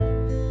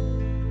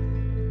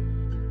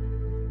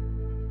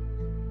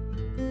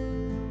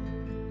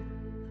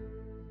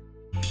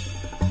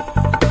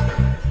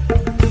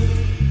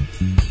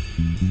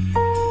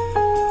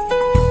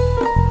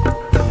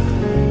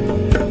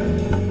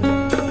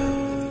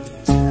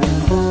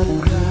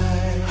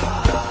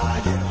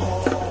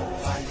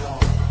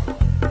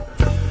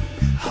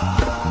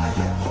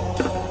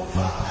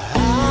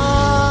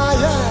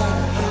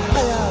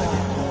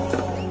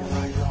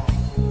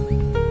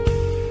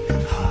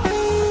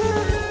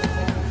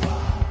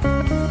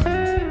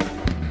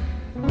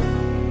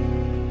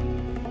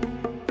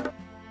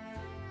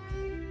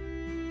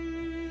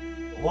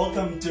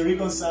to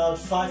Reconciled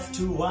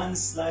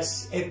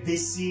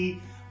 521/FBC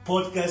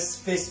podcast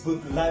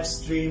Facebook live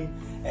stream,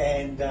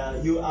 and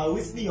you are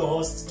with me, your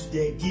host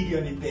today,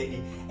 Gideon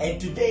Impeni. And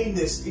today in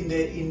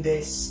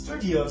the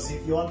studios,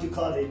 if you want to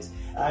call it,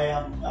 I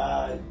am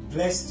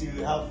blessed to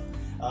have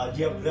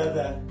dear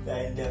brother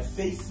and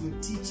faithful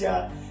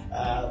teacher.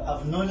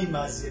 I've known him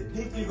as a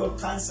biblical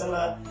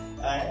counselor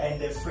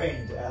and a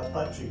friend,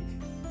 Patrick.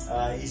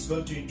 He's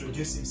going to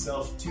introduce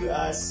himself to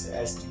us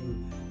as to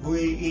who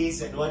he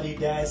is and what he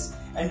does,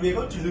 and we're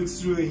going to look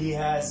through. He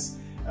has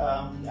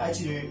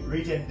actually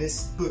written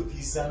this book.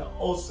 He's an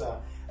author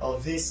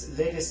of this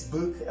latest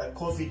book,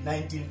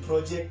 COVID-19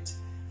 Project.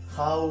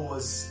 How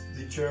was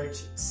the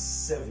church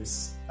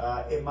service?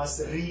 A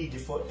must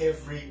read for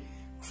every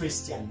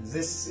Christian.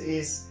 This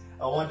is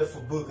a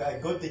wonderful book. I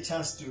got the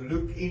chance to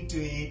look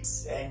into it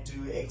and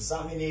to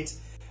examine it.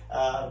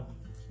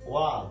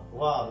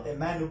 Wow, a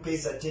man who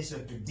pays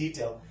attention to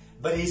detail.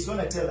 But he's going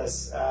to tell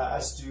us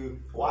as to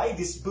why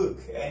this book.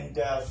 And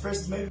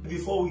first, maybe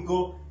before we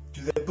go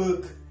to the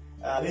book,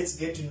 let's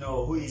get to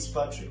know who is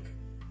Patrick.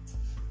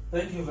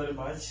 Thank you very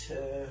much.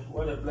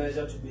 What a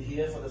pleasure to be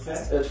here for the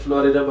first at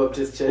Florida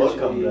Baptist Church.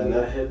 Welcome, we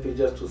brother. are happy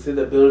just to see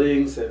the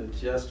buildings and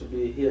just to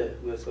be here.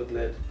 We are so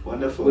glad.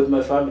 Wonderful. With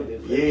my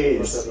family.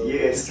 Yes.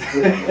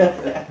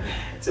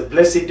 It's a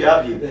blessing to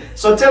have you.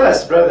 So tell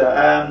us, brother,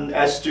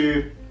 as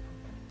to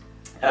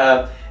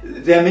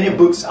there are many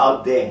books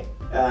out there.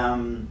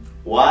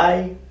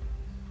 Why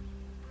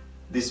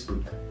this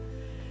book?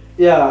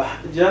 Yeah,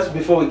 just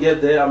before we get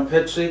there, I'm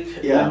Patrick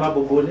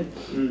Mabubuni.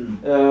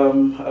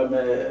 I'm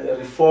a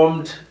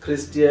reformed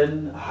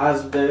Christian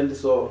husband,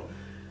 so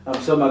I'm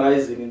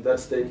summarizing in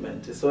that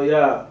statement. So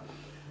yeah,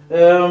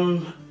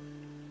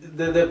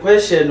 the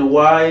question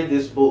why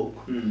this book?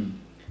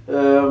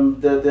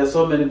 There are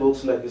so many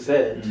books, like you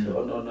said,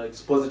 on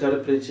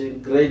expository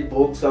preaching, great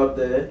books out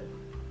there.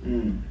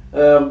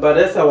 But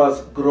as I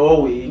was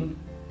growing,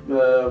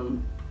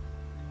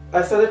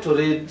 I started to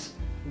read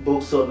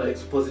books on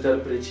expository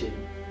preaching,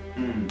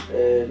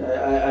 and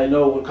I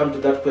know we'll come to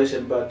that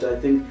question, but I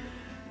think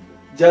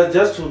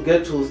just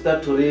to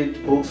start to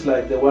read books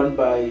like the one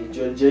by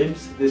John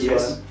James, this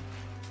one,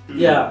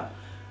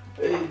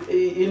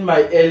 in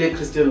my early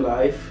Christian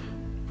life,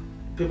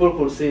 people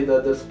could see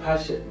that there's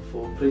passion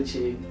for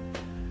preaching,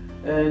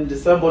 and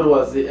somebody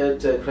was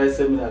at Christ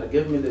Seminary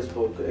gave me this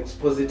book,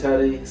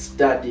 Expository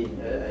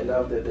Studying. I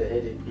love the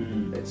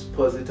heading,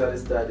 Expository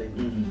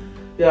Studying.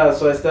 Yeah,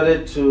 so I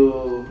started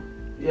to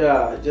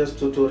just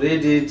to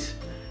read it,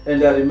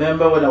 and I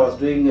remember when I was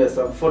doing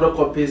some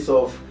photocopies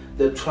of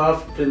the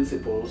 12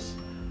 principles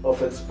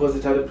of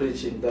expository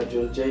preaching that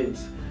John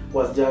James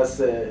was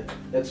just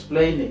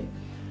explaining,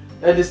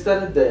 and it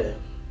started there.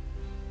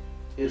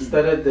 Just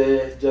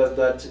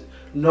that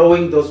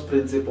knowing those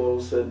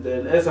principles, and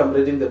then as I'm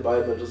reading the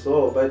Bible, to say,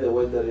 oh, by the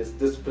way, there is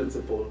this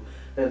principle,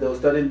 and they were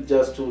starting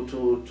just to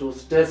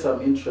stir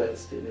some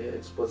interest in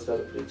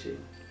expository preaching.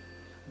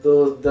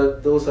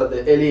 Those are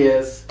the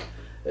earliest.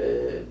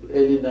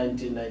 Early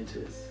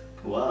 1990s.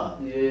 Wow.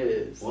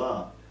 Yes.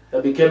 Wow.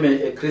 I became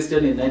a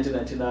Christian in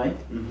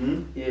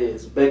 1999.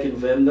 Yes, back in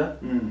Venda.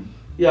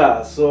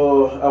 Yeah,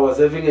 so I was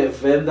having a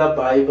Venda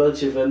Bible,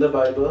 Chivenda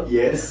Bible.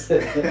 Yes.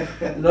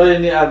 Not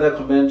any other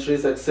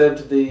commentaries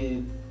except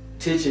the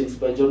teachings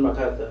by John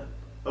MacArthur.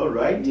 All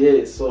right.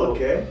 Yes. So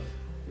okay.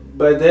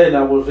 By then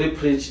I will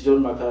re-preach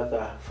John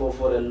MacArthur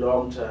for a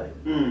long time.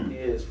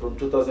 Yes, from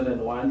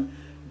 2001,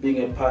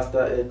 being a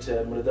pastor at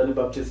Muridani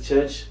Baptist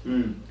Church.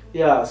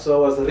 Yeah,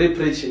 so I was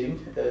re-preaching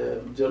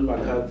John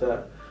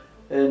MacArthur,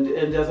 and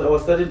just I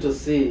was starting to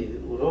see,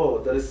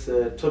 there is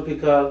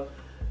topical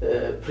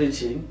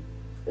preaching,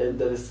 and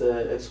there is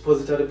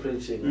expository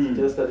preaching.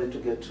 Just started to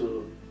get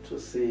to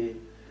see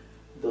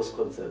those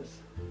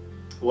concepts.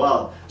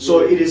 Wow!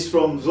 So it is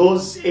from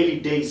those early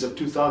days of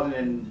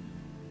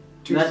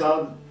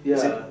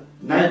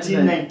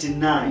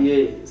 1999.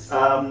 Yes.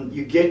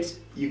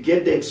 You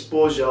get the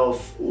exposure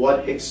of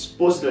what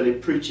expository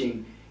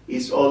preaching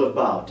is all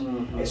about.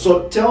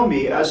 So tell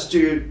me, as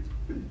to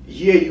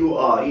here you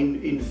are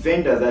in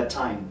Venda that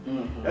time,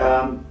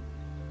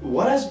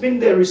 what has been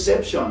the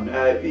reception?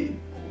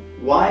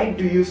 Why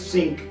do you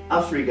think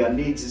Africa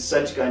needs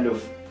such kind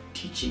of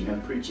teaching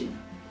and preaching?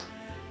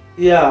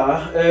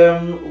 Yeah,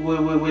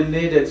 we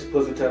need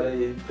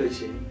expository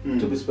preaching,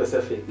 to be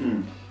specific.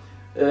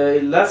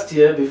 Last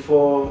year,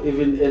 before,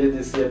 even early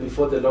this year,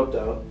 before the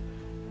lockdown,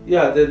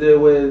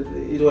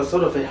 it was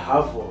sort of a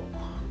havoc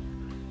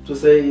to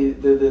say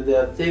that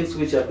there are things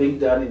which are being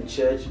done in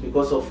church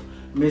because of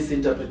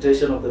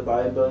misinterpretation of the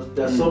Bible.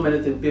 There are so many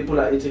things.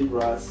 People are eating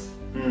grass.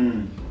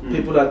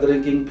 People are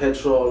drinking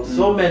petrol.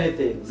 So many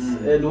things.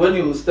 And when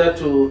you start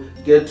to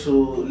get to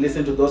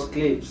listen to those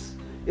clips,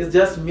 it's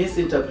just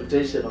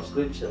misinterpretation of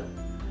scripture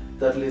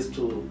that leads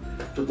to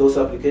those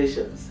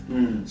applications.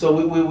 So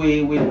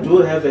we do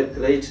have a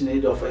great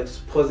need of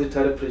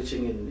expository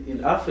preaching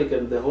in Africa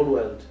and the whole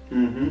world.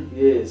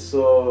 Yes,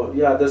 so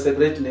there's a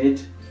great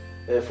need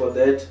for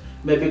that.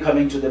 Maybe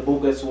coming to the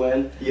book as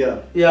well.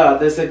 Yeah,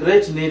 there's a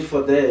great need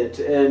for that.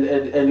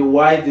 And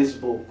why this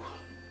book?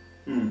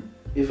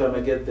 if I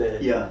may get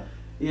there. Yeah.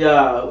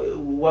 Yeah,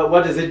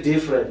 what is it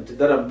different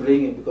that I'm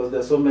bringing, because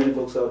there's so many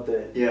books out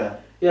there. Yeah.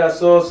 Yeah,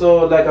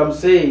 so like I'm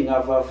saying,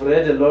 I've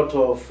read a lot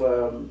of,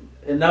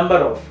 a number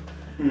of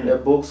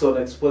books on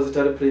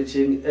expository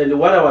preaching, and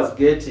what I was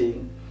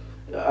getting,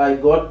 I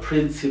got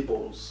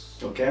principles.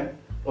 Okay.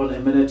 On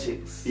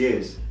hermeneutics.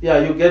 Yes. Yeah,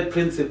 you get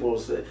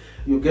principles.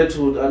 You get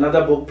to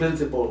another book,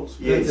 principles.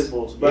 Yes.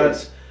 But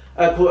yes.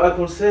 I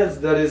could sense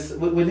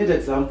we need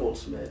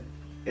examples, man.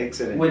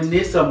 Excellent. We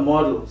need some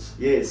models.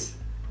 Yes.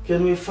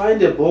 Can we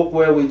find a book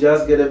where we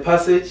just get a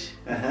passage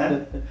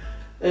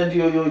and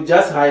you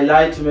just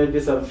highlight maybe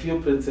some few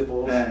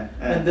principles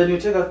and then you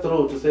take us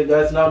through to say,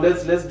 guys, now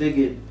let's dig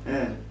in.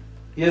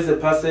 Here's a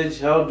passage,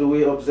 how do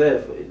we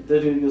observe?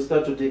 Then you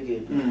start to dig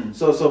in.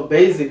 So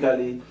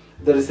basically,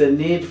 there is a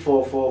need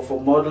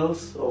for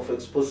models of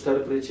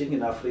expository preaching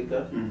in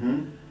Africa.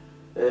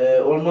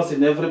 Almost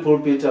in every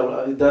pulpit,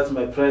 that's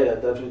my prayer,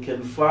 that we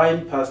can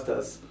find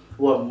pastors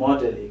who are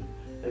modeling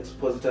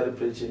expository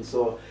preaching.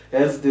 So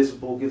hence this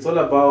book. It's all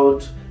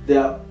about,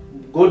 there are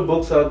good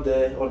books out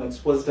there on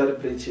expository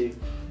preaching,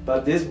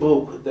 but this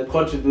book, the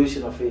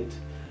contribution of it,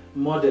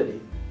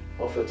 modeling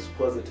of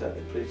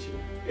expository preaching.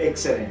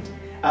 Excellent.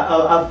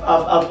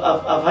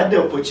 I've had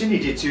the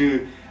opportunity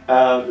to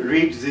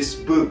read this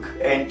book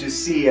and to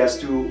see as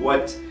to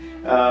what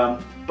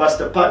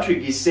Pastor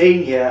Patrick is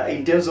saying here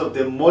in terms of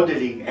the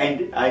modeling,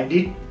 and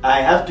I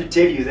have to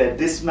tell you that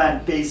this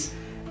man pays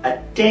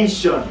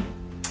attention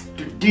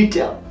to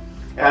detail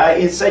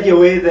in such a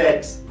way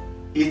that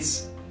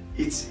it's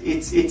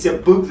a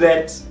book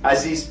that,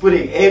 as he's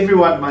putting,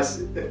 everyone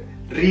must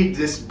read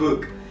this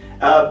book.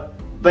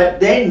 But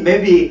then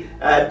maybe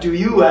to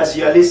you as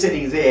you are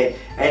listening there,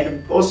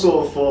 and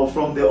also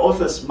from the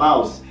author's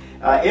mouth,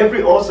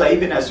 every author,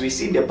 even as we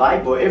see in the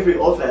Bible, every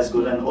author has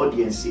got an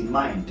audience in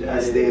mind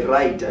as they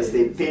write, as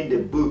they pen the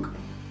book.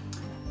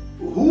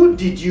 Who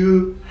did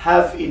you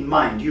have in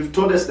mind? You've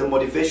told us the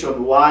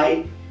motivation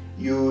why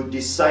you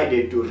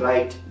decided to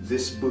write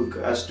this book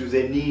as to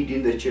the need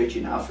in the church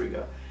in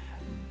Africa.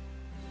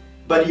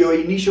 But your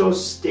initial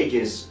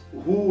stages,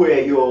 who were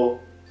your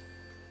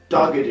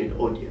targeted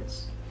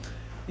audience?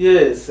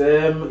 Yes,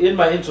 in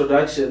my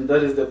introduction,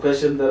 that is the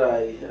question that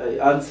I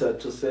answered,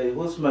 to say,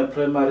 who's my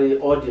primary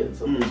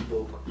audience of this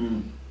book?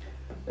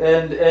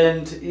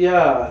 And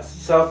yeah,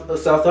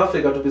 South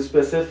Africa, to be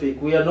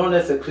specific, we are known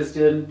as a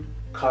Christian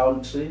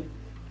country,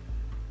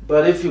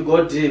 but if you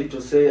go deep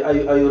to say, are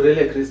you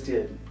really a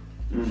Christian?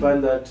 You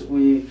find that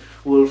we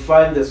will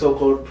find the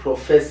so-called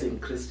professing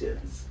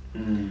Christians.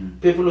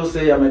 People who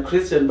say, I'm a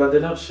Christian, but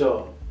they're not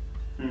sure.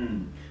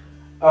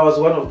 I was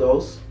one of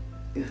those.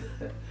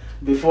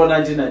 Before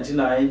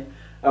 1999,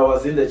 I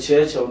was in the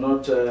church. I will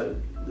not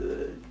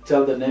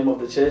tell the name of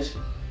the church,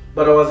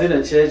 but I was in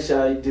a church.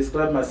 I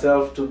described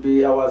myself to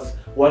be, I was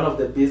one of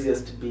the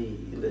busiest bee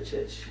in the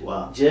church.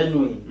 Wow.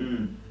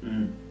 Genuine.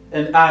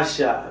 And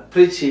usher,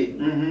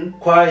 preaching,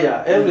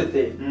 choir,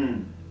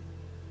 everything.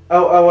 I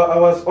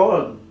was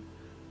on,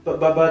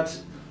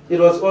 but it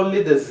was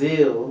only the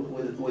zeal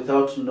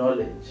without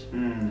knowledge.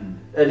 And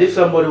if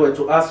somebody were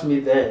to ask me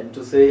then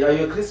to say, are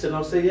you a Christian?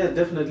 I'll say, yeah,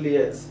 definitely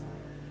yes.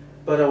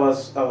 But I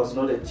was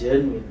not a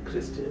genuine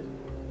Christian.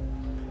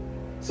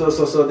 So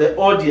the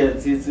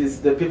audience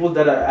is the people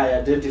that I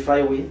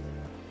identify with,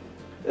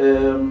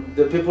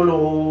 the people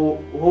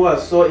who are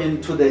so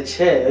into the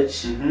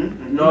church,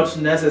 not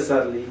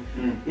necessarily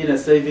in a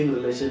saving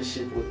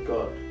relationship with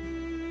God.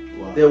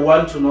 Wow. They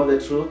want to know the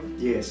truth.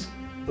 Yes.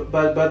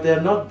 But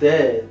they're not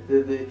there.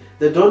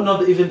 They don't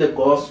know even the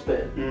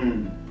gospel.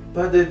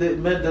 But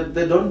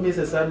they don't miss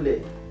a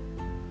Sunday.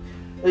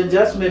 And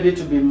just maybe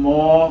to be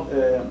more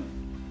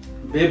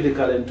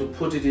biblical and to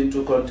put it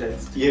into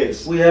context.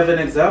 Yes. We have an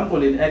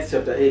example in Acts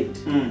chapter 8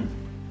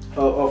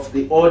 of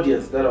the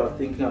audience that I was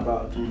thinking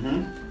about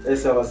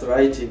as I was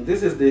writing.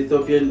 This is the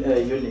Ethiopian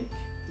eunuch.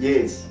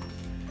 Yes.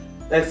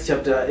 Acts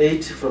chapter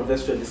 8 from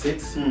verse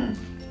 26.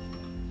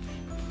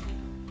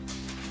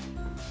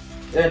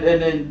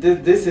 And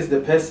this is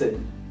the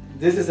person.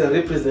 This is a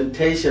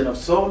representation of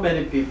so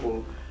many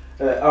people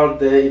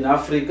out there in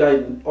Africa,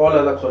 in all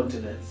other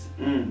continents.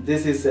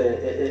 This is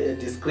a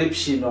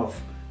description of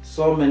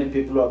so many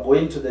people who are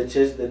going to the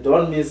church. They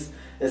don't miss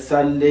a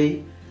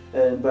Sunday,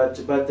 but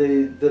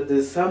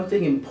there's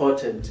something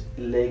important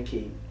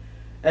lacking.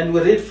 And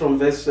we read from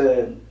verse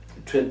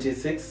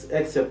 26,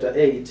 Acts chapter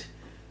 8,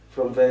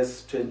 from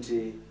verse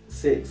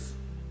 26.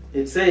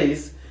 It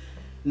says,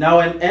 now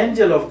an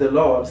angel of the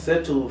Lord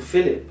said to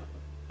Philip,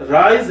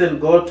 rise and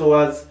go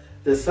towards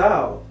the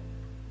south,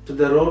 to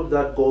the road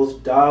that goes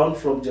down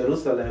from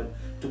Jerusalem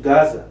to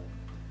Gaza.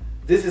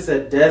 This is a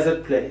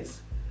desert place.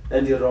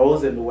 And he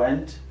rose and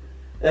went.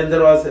 And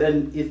there was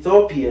an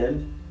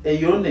Ethiopian, a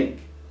eunuch,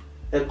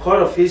 a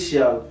court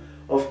official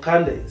of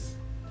Candace,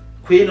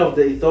 queen of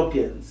the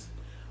Ethiopians,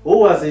 who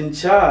was in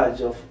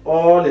charge of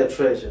all their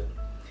treasure.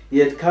 He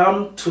had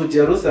come to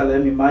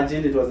Jerusalem,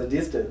 imagine it was a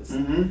distance,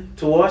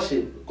 to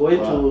worship, going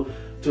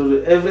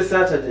to every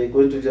Saturday,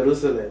 going to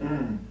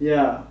Jerusalem.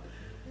 Yeah.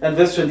 And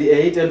verse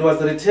 28, and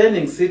was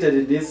returning seated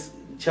in his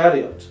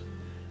chariot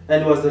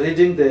and was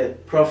reading the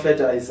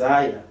prophet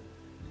Isaiah.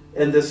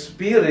 And the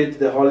Spirit,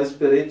 the Holy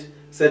Spirit,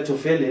 said to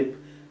Philip,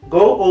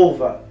 "Go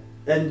over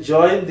and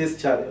join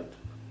this chariot."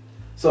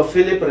 So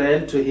Philip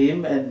ran to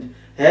him and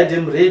heard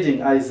him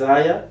reading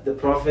Isaiah the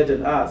prophet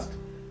and asked,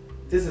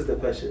 this is the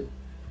question,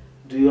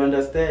 do you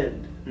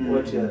understand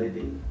what you are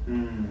reading?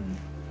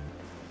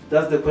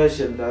 That's the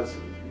question that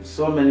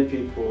so many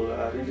people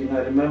are reading. I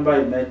remember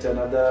I met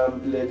another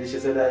lady, she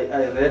said,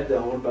 I read the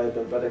whole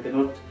Bible, but I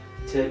cannot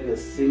tell you a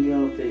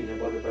single thing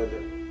about the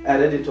Bible. I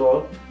read it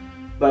all,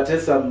 but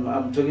as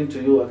I'm talking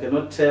to you, I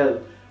cannot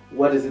tell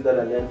what is it that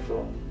I learned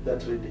from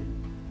that reading.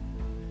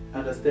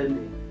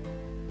 Understanding.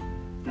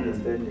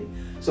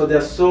 So there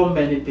are so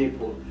many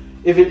people.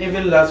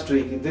 Even last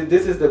week,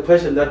 this is the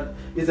question that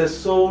is a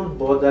soul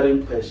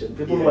bothering question.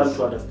 People want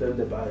to understand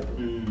the Bible.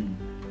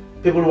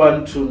 People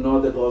want to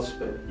know the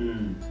gospel.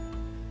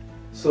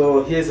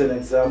 So here's an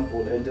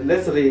example, and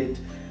let's read.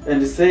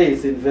 And it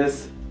says in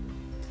verse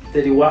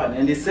 31,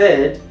 and he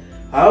said,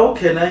 how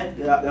can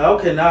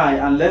I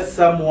unless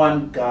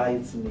someone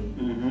guides me?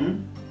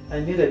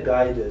 I need a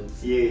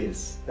guidance.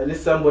 Yes. I need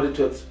somebody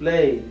to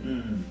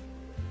explain.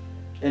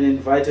 And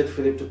invited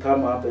Philip to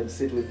come up and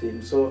sit with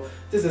him. So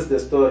this is the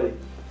story.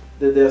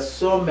 That there are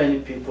so many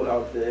people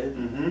out there.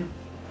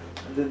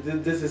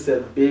 This is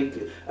a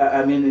big,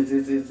 I mean,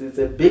 it's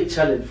a big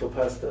challenge for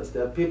pastors.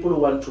 There are people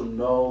who want to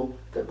know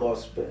the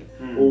gospel,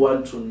 who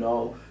want to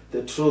know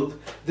the truth.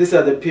 These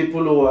are the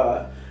people who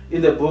are,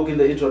 in the book, in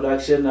the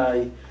introduction,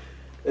 I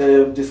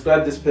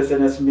describe this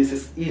person as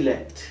Mrs.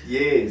 Elect.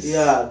 Yes.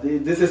 Yeah,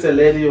 this is a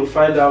lady you'll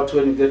find out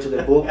when you get to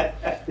the book.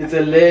 It's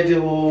a lady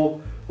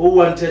who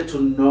wanted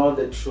to know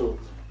the truth.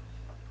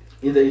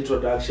 In the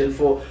introduction,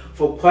 for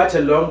quite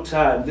a long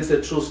time, this is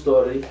a true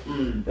story.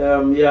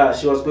 Yeah,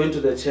 she was going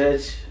to the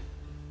church,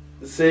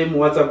 the same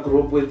WhatsApp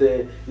group with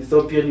the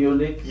Ethiopian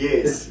eunuch.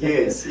 Yes.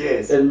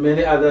 And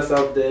many others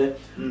out there.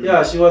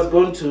 Yeah, she was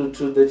going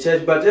to the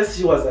church, but as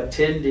she was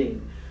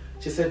attending,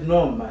 she said,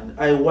 no man,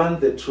 I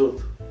want the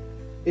truth.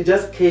 It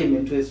just came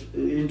into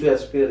her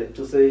spirit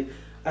to say,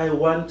 I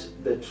want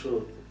the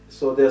truth.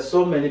 So there are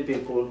so many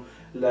people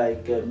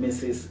like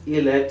Mrs.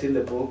 Elect in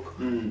the book,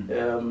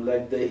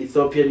 like the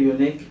Ethiopian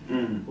eunuch,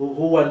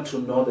 who want to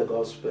know the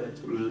gospel.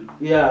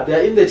 Yeah,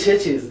 they're in the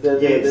churches, they're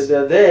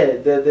there,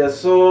 they're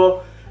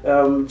so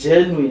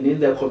genuine in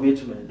their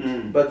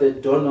commitment, but they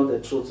don't know the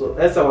truth. So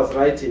as I was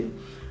writing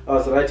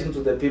to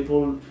the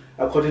people,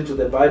 according to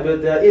the Bible,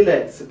 they're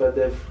elects, but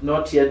they've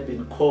not yet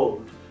been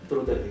called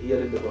through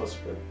hearing the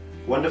gospel.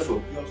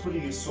 Wonderful. You're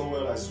putting it so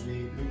well as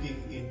we're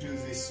looking into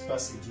this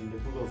passage in the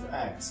book of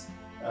Acts.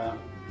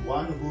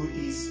 One who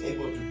is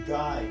able to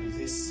guide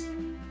this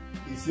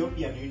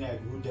Ethiopian eunuch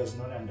who does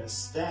not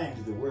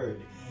understand the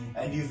word.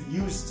 And you've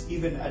used,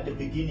 even at the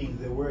beginning,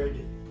 the word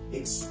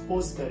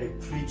expository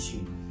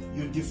preaching.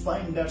 You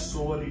define that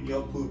so well in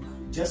your book.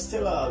 Just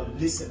tell our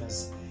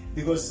listeners,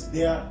 because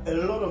there are a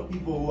lot of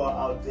people who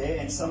are out there,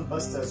 and some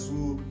pastors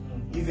who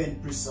even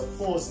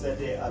presuppose that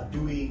they are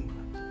doing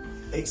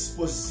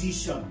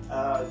exposition,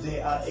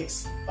 they are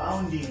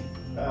expounding,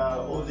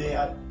 or they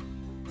are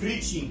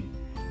preaching.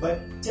 But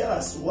tell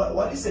us,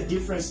 what is the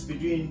difference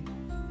between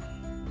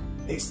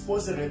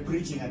expository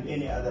preaching and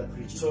any other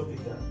preaching?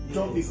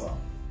 Topical.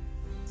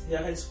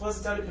 Yeah,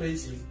 expository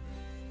preaching.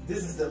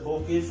 This is the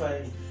book. If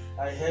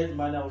I had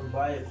money, I would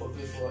buy a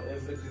copy for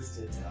every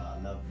Christian.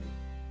 Lovely.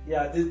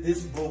 Yeah,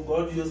 this book,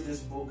 God used this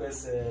book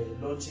as a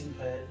launching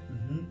pad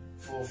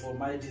for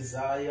my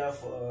desire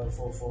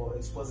for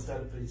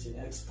expository preaching,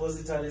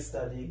 expository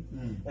studying,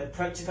 a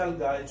practical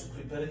guide to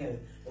preparing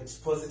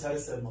expository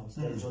sermons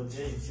by John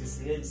James. He's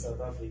here in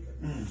South Africa.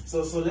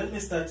 So let me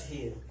start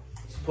here.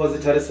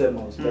 Expository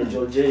sermons by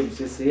John James.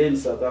 He's here in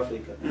South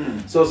Africa.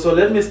 So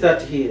let me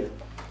start here.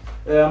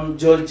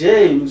 John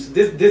James,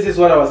 this is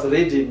what I was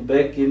reading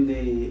back in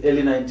the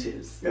early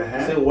 90s.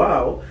 I say,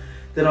 wow.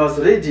 Then I was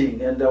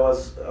reading, and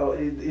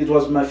it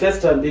was my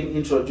first time being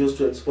introduced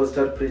to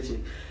expository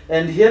preaching.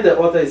 And here the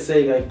author is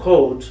saying, I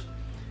quote,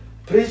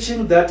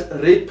 preaching that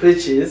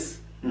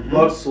re-preaches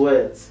God's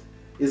words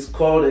is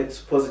called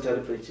expository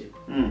preaching.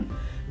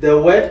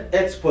 The word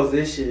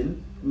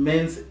exposition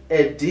means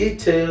a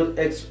detailed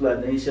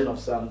explanation of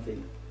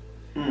something.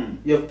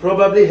 You've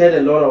probably heard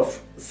a lot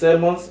of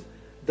sermons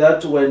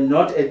that were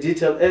not a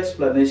detailed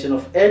explanation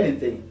of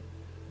anything.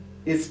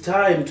 It's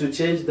time to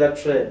change that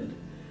trend.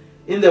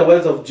 In the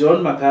words of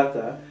John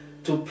MacArthur,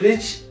 to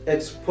preach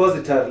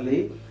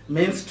expositorily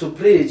means to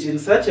preach in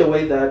such a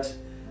way that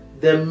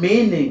the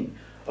meaning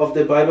of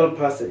the Bible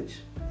passage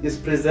is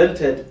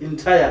presented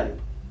entirely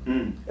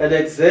and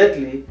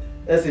exactly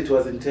as it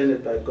was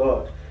intended by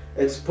God.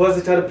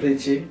 Expository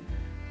preaching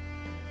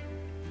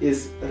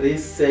is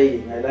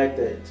re-saying, I like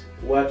that,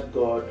 what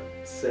God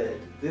said.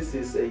 This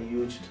is a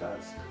huge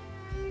task.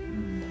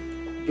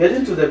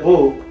 Getting to the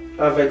book,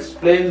 I've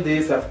explained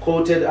this, I've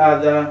quoted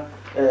other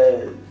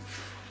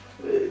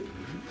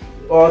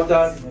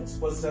authors in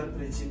expository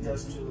preaching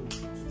just to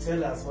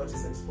tell us what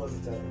is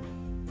expository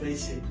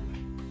preaching.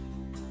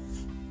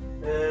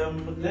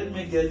 Let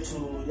me get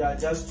to,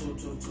 just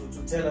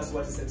to tell us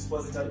what is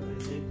expository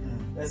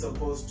preaching as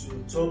opposed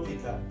to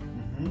topical.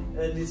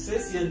 And it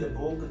says here in the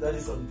book, that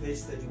is on page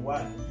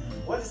 31,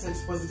 what is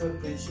expository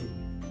preaching?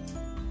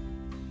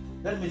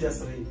 Let me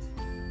just read.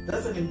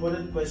 That's an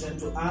important question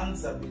to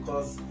answer,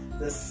 because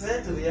the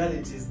sad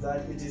reality is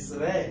that it is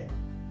rare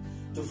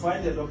to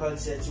find a local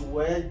church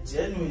where they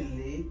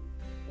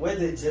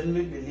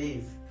genuinely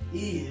believe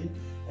in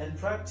and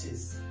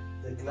practice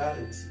the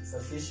clarity,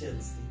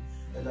 sufficiency,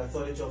 and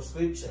authority of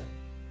Scripture.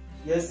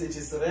 Yes, it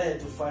is rare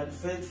to find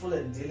faithful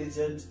and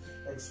diligent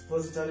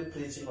expository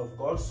preaching of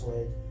God's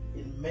Word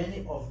in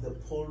many of the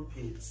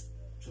pulpits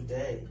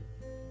today.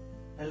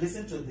 And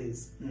listen to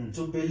this.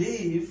 To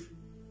believe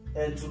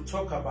and to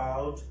talk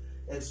about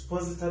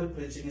expository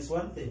preaching is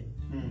one thing,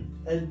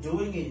 and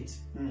doing it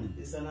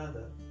is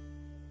another.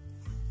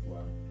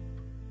 Wow.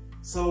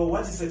 So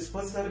what is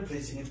expository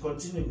preaching? It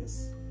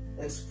continues.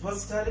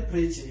 Expository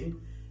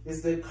preaching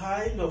is the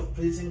kind of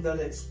preaching that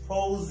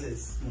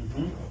exposes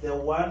the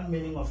one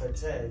meaning of a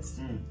text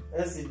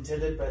as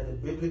intended by the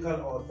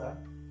biblical author,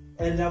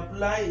 and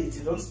apply it.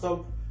 You don't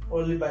stop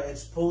only by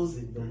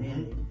exposing the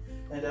meaning,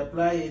 and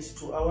apply it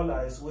to our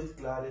lives with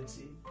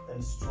clarity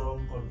and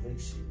strong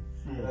conviction.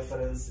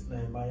 Reference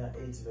Nehemiah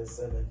 8 verse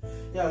 7.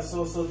 Yeah,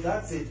 so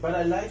that's it. But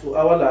I like to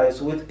our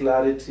lives with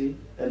clarity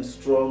and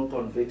strong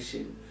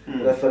conviction.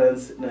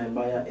 Reference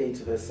Nehemiah 8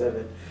 verse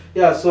 7.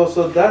 Yeah, so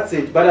that's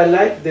it. But I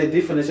like the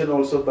definition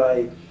also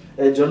by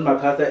John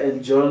MacArthur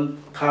and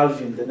John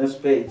Calvin, the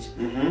next page.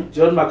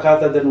 John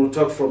MacArthur, then we'll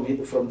talk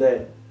from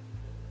there.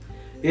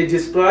 He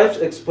describes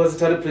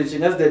expository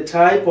preaching as the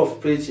type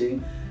of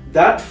preaching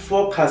that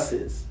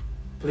focuses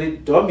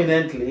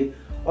predominantly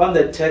on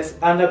the text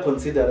under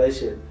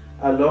consideration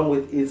along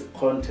with its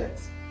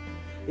context.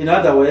 In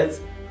other words,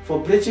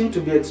 for preaching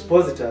to be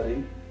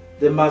expository,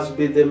 there must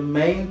be the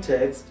main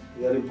text,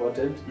 very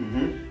important,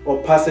 or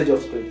passage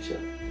of Scripture.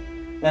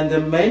 And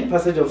the main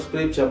passage of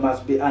Scripture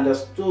must be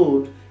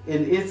understood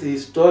in its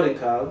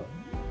historical,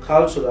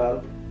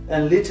 cultural,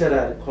 and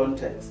literary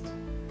context,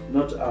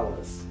 not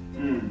ours.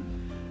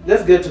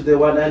 Let's get to the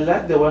one. I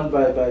like the one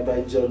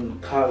by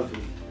John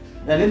Calvin.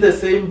 And in the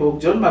same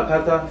book, John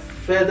MacArthur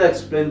further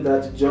explained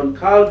that John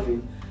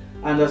Calvin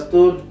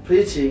understood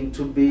preaching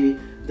to be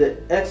the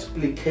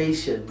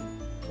explication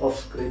of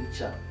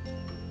Scripture,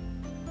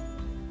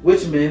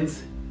 which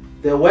means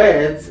the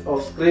words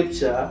of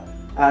Scripture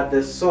are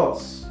the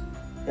source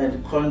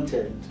and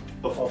content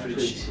of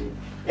preaching.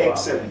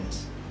 Excellent. Wow.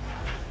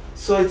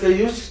 So it's a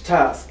huge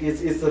task.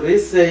 It's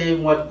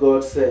re-saying what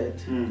God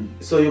said.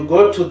 So you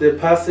go to the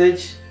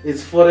passage,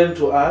 it's foreign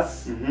to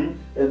us,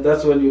 and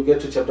that's when you get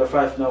to chapter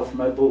 5 now of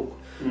my book.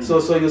 So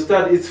you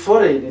start, it's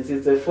foreign,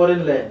 it's a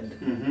foreign land.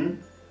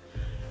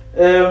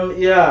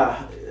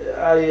 I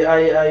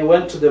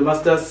went to the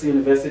Masters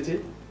University.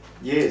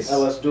 Yes. I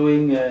was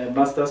doing a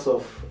Masters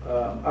of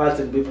Arts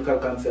in Biblical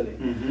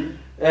Counseling.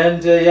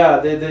 And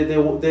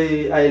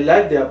I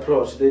like the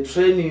approach. They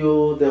train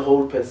you the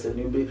whole person.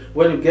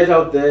 When you get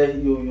out there,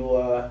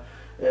 you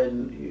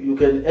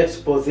can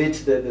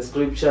exposit the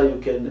Scripture. You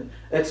can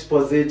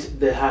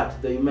exposit the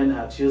heart, the human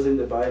heart, using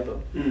the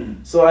Bible.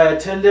 So I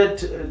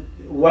attended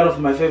one of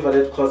my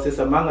favorite courses.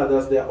 Among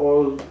others, they are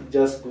all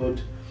just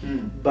good,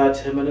 but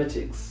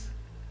hermeneutics.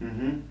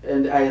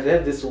 And I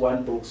read this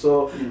one book.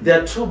 So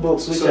there are two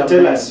books which so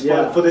tell us,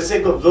 for the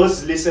sake of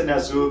those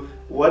listeners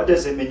what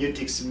does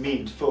hermeneutics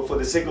mean? For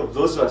the sake of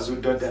those of us who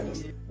don't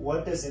understand.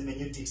 What does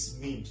hermeneutics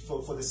mean?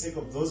 For the sake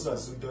of those of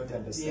us who don't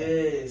understand.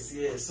 Yes.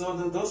 So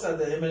those are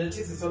the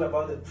hermeneutics. It's all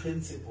about the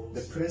principles.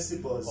 The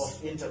principles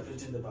of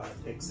interpreting the Bible.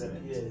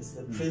 Excellent. Yes,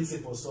 the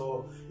principles.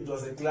 So it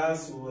was a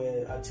class, we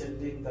were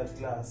attending that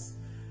class.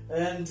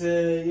 And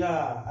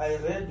I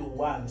read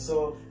one.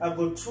 So I've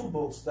got two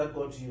books that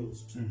got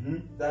used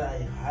that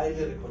I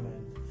highly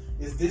recommend.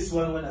 Is this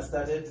one when I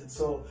started?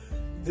 So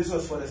this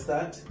was for a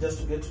start, just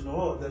to get to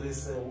know there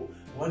is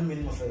one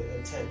meaning of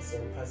a text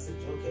or a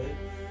passage, okay?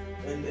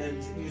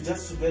 And you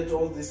just to get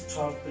all these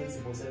 12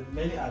 principles and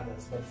many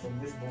others, but from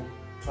this book,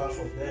 12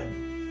 of them.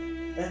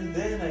 And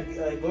then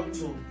I got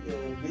to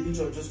be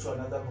introduced to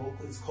another book.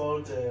 It's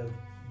called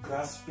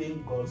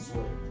Grasping God's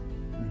Word.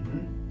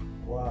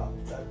 Wow,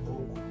 that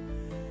book.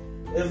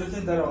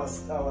 Everything that I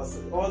was,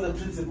 all the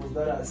principles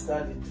that I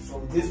studied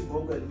from this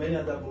book and many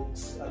other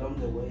books along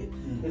the way,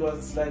 it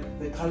was like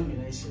the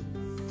culmination.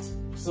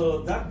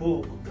 So that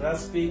book,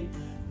 Grasping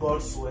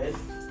God's Word,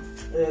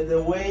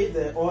 the way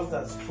the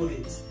authors put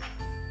it,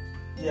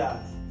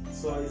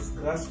 so it's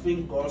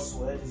Grasping God's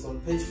Word. It's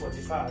on page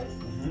 45.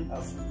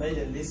 I've made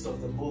a list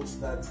of the books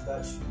that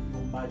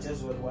you might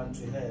as well want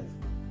to have.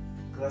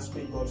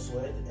 Grasping God's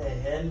Word, a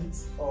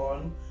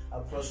hands-on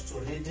approach to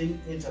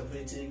reading,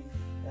 interpreting,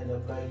 and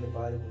applying the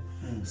Bible.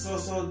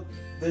 So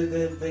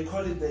they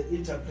call it the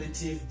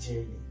interpretive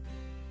journey.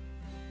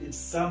 It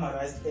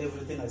summarized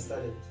everything I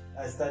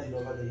studied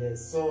over the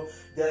years. So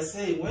they're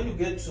saying when you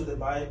get to the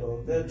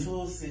Bible, there are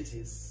two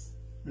cities.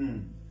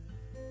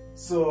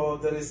 So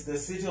there is the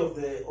city of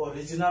the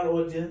original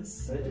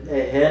audience,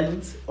 a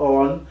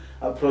hands-on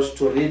approach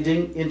to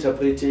reading,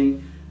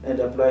 interpreting,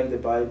 and applying the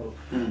Bible.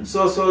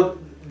 So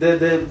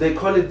they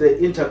call it the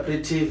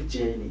interpretive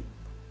journey.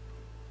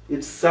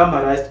 It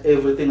summarized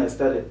everything I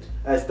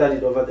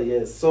studied over the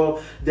years. So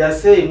they are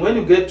saying when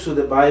you get to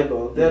the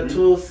Bible, there are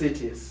two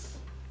cities.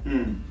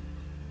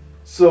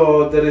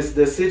 So there is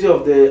the city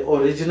of the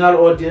original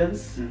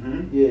audience.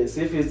 Yes,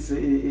 if it's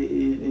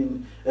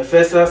in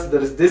Ephesus,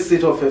 there is this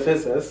city of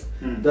Ephesus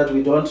that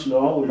we don't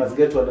know. We must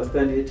get to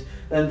understand it.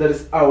 And there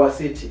is our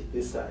city,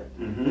 this side.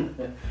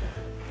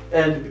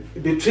 And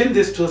between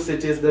these two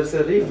cities, there's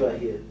a river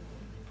here.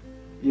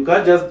 You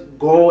can't just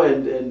go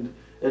and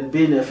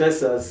be in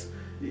Ephesus.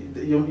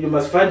 You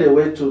must find a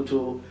way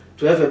to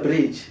have a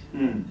bridge.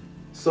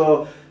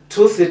 So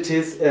two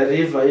cities, a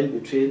river in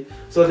between.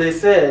 So they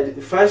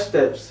said 5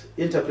 steps,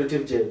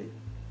 interpretive journey.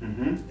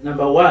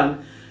 Number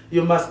 1,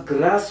 you must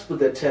grasp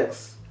the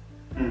text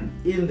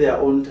in their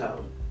own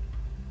town.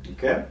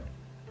 Okay.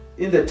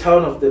 In the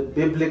town of the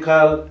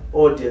biblical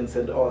audience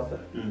and author.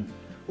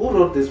 Who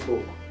wrote this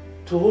book?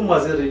 To whom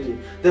was it reading?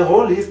 The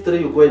whole history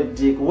you go and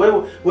dig.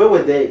 Where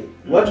were they?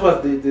 What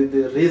was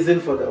the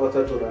reason for the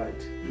author to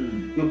write?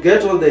 You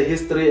get all the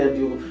history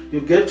and you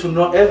get to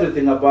know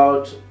everything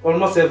about,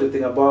 almost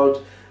everything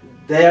about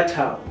their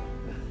town.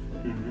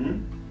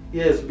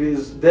 Yes,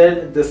 because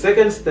then the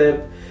second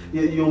step,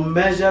 you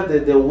measure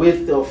the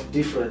width of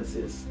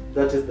differences.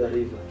 That is the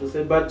river. To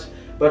say, but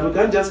we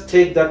can't just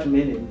take that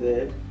meaning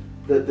there.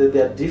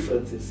 There are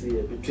differences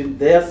here between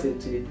their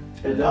city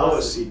and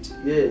our city.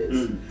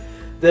 Yes.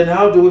 Then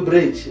how do we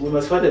bridge? We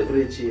must find a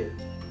bridge here.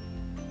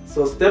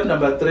 So step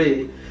number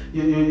 3,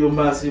 you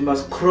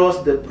must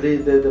cross the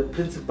bridge, the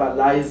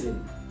principalizing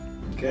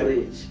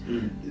bridge.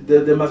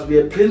 There must be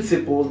a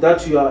principle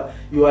that you are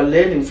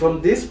learning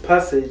from this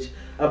passage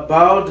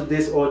about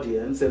this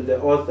audience and the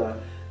author.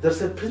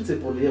 There's a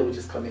principle here which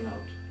is coming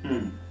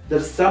out.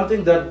 There's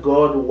something that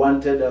God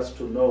wanted us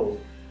to know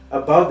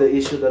about the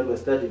issue that we're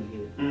studying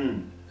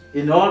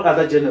here. In all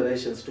other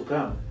generations to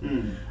come.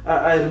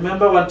 I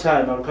remember one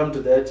time, I'll come to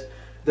that,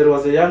 there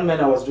was a young man,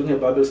 I was doing a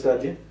Bible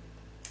study,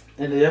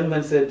 and the young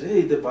man said,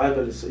 hey, the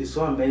Bible is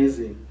so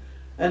amazing.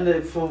 And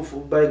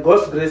by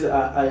God's grace,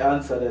 I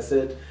answered, I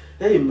said,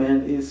 hey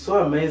man, it's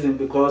so amazing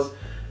because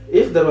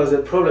if there was a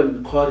problem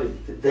in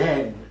Corinth,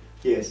 then.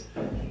 Yes.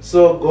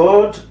 So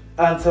God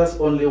answers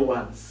only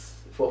once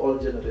for all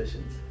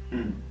generations.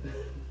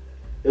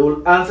 He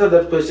will answer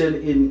that question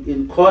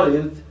in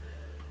Corinth,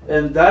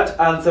 and that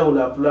answer will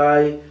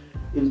apply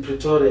in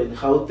Pretoria, in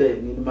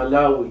Gauteng, in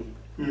Malawi.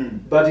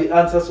 But he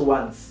answers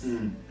once.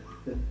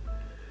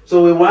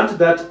 So we want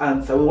that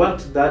answer. We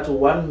want that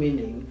one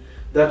meaning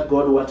that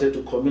God wanted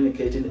to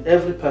communicate in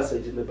every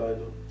passage in the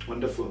Bible.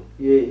 Wonderful.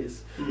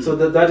 Yes. So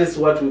that is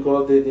what we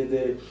call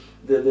the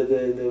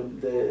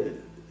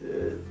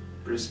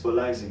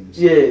principalizing.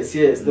 Yes,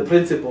 the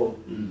principle.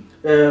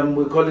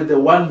 We call it the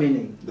one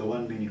meaning. The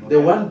one meaning. Okay. The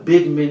one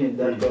big meaning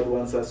that God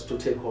wants us to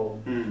take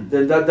home.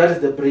 Then that is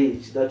the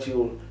bridge that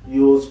you'll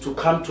use to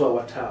come to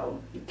our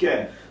town.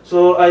 Okay.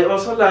 So I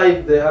also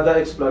like the other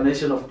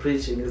explanation of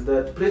preaching is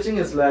that preaching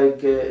is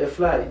like a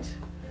flight.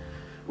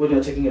 When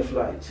you're taking a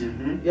flight,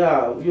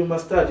 yeah, you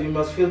must start. You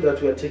must feel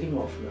that we are taking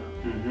off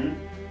now.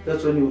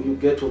 That's when you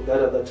get to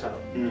that other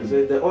town.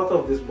 So the author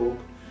of this book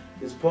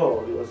is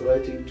Paul. He was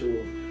writing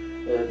to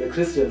the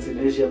Christians in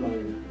Asia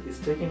Minor. He's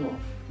taking off.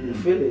 You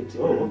feel it.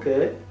 Oh,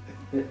 okay.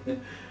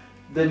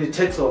 Then it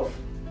takes off,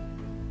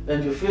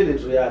 and you feel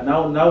it. Yeah.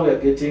 Now we are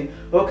getting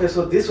okay.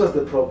 So this was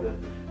the problem.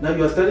 Now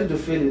you are starting to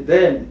feel it.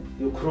 Then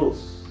you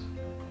cruise.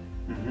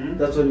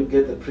 That's when you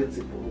get the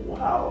principle.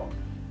 Wow.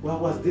 Well,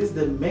 was this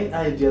the main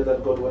idea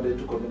that God wanted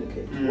to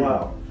communicate?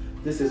 Wow.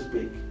 This is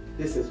big.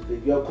 This is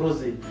big. You are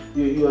cruising.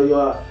 You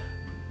are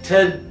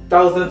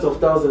 10,000s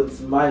of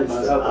thousands miles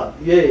up.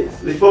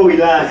 Yes. Before we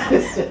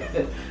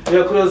land.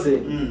 You are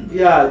cruising.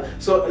 Yeah.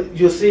 So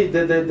you see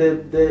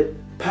the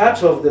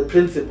part of the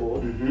principle,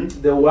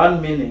 the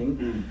one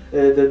meaning,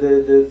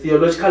 the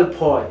theological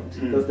point.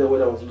 That's the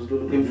word I was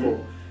looking for.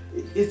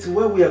 It's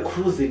where we are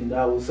cruising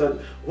now. We said,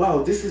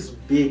 wow, this is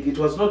big. It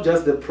was not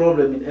just the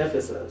problem in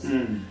Ephesus.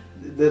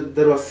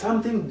 There was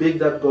something big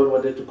that God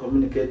wanted to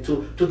communicate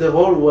to the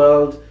whole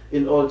world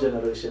in all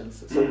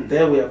generations. So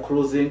there we are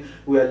cruising,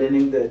 we are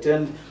learning that.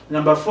 And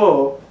number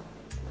 4,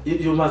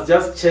 you must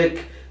just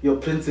check your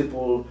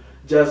principle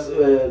just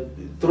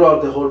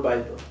throughout the whole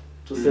Bible.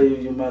 To say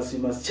you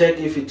must check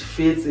if it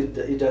fits,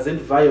 it doesn't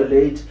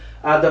violate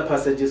other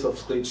passages of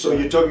Scripture. So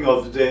you're talking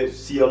of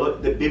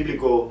the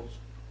biblical,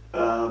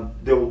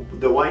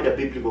 the wider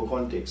biblical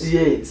context.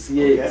 Yes.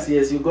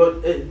 You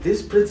got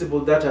this principle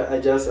that I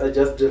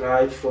just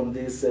derived from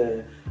this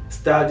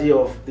study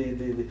of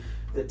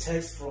the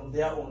text from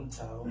their own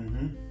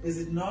town. Is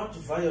it not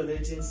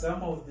violating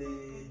some of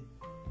the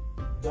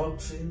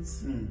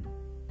doctrines,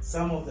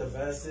 some of the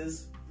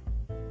verses?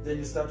 Then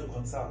you start to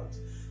consult.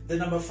 Then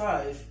number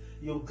 5,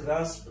 you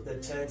grasp the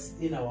text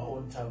in our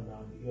own town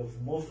now. You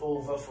have moved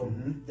over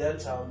from their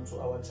town to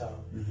our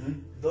town.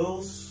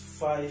 Those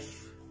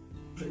 5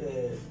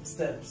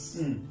 steps.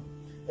 Mm.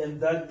 And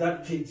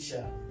that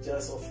picture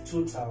just of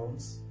two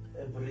towns,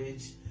 a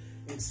bridge,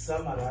 it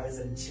summarized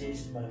and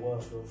changed my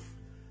world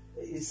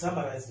it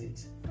summarized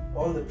it.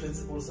 All the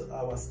principles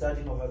I was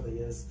studying over the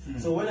years. Mm.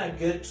 So when I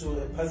get to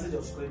a passage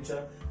of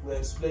scripture, we're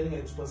explaining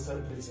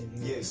expository preaching.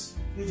 Yes.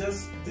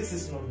 This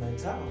is not my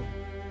town.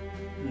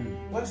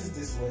 Mm. What is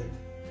this word?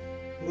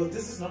 Because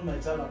this is not my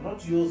town. I'm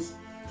not used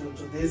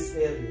to this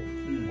area.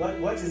 Mm.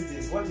 What is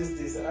this? What is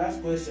this? I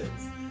ask questions.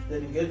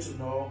 Then you get to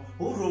know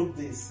who wrote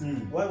this.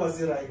 Mm. Why was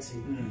he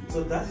writing? Mm.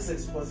 So that is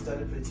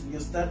expository preaching. You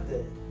start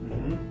there.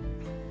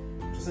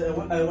 Mm-hmm. To say,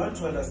 I want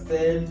to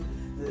understand.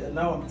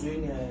 Now I'm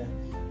doing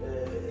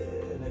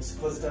an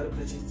expository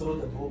preaching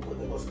through the book,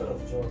 the Gospel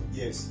of John.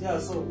 Yes. Yeah,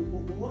 so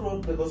who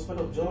wrote the Gospel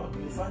of John?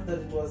 You find that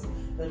it was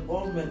an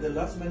old man, the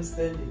last man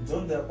standing,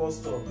 John the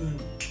Apostle. Mm.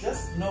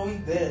 Just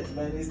knowing that,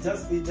 man, it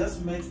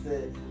just makes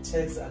the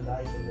text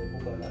alive and the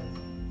book alive.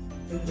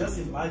 Can you just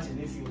imagine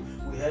if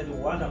we had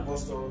one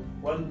apostle,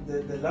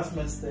 the last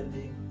man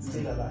standing,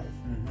 still alive?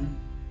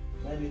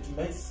 Mm-hmm. And it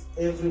makes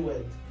every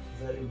word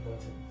very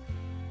important.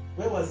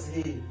 Where was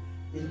he?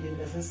 In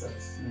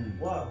Ephesus. Mm.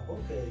 Wow,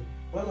 okay.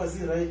 Why was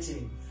he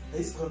writing?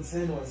 His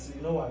concern was,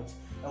 you know what?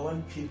 I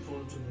want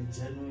people to be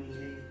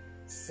genuinely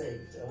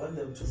saved. I want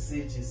them to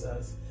see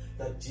Jesus,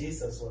 that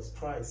Jesus was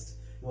Christ.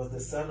 He was the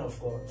Son of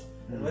God.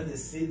 Mm. And when they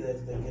see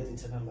that, they get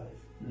eternal life.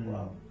 Mm.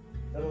 Wow.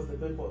 That was the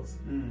purpose.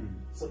 Mm.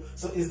 So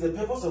it's the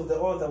purpose of the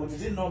author. We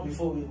didn't know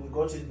before we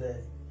got in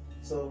there.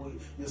 So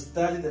you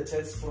study the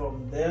text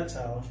from their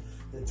town,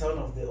 the town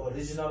of the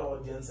original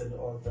audience and the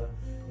author.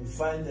 You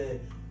find the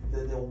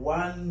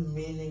one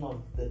meaning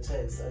of the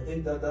text. I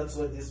think that's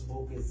where this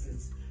book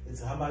is.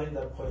 It's hammering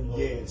that point home.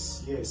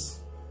 Yes, yes.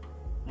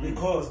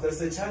 Because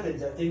there's a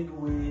challenge. I think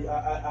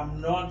I'm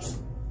not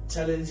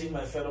challenging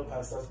my fellow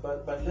pastors,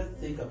 but let's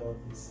think about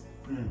this.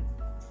 Mm.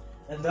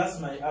 And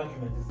that's my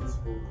argument in this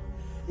book.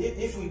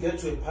 If we get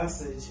to a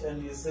passage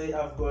and you say,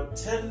 I've got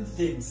 10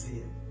 things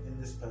here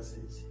in this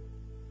passage.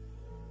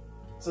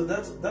 So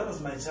that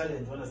was my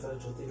challenge when I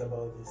started to think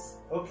about this.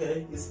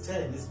 Okay, it's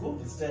 10, it's good,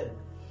 it's 10.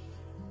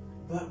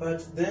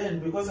 But then,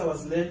 because I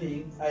was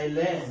learning, I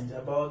learned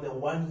about the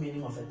one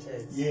meaning of a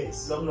text.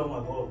 Yes. Long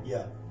ago.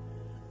 Yeah.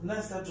 And I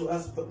started to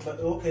ask, but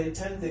okay,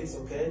 10 things,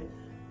 okay.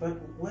 But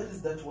where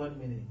is that one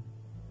meaning?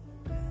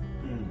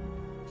 Mm.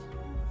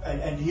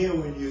 And here,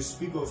 when you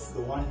speak of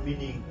the one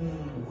meaning,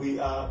 we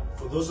are,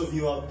 for those of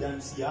you who have done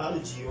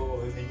theology or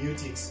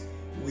hermeneutics,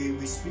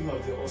 we speak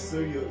of the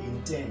authorial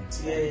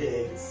intent.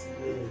 Yes,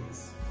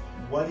 yes.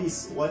 What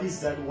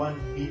is that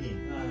one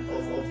meaning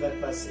of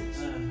that passage?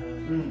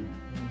 Mm.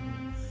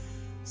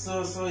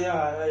 So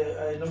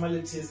yeah, I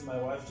normally tease my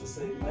wife to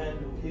say, man,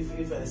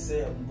 if I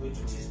say I'm going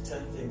to teach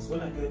 10 things, when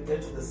I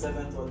get to the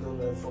 7th one,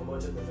 they'll have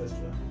forgotten the first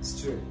one.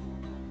 It's true.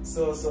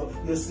 So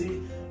you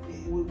see,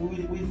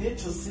 we need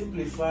to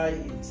simplify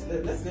it.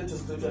 Let's get to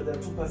scripture. There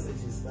are two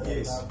passages that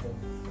Yes. I have them.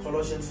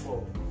 Colossians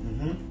 4.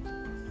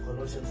 Mm-hmm.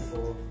 Colossians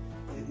 4.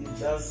 It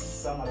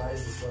just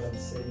summarizes what I'm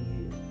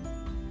saying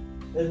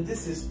here. And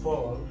this is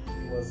Paul.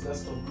 He was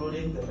just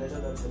concluding the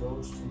letter that he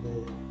wrote to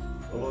the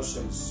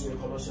Colossians.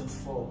 Colossians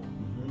 4.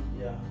 Mm-hmm.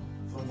 Yeah,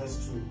 from verse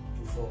 2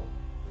 to 4.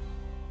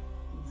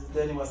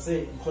 Then he was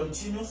saying,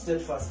 continue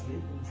steadfastly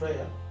in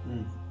prayer,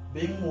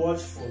 being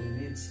watchful in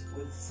it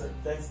with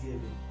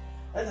thanksgiving.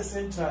 At the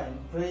same time,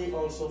 pray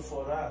also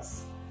for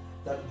us,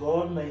 that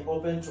God may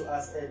open to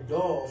us a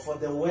door for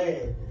the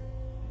word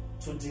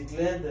to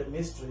declare the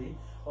mystery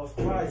of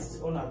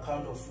Christ, on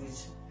account of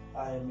which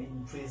I am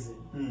in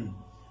prison.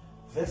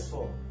 Verse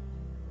 4.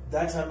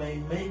 That I may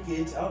make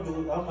it, how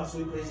must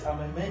we preach? I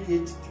may make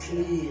it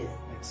clear.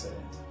 Excellent.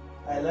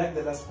 I like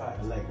the last part.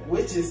 I like that.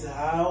 Which is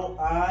how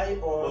I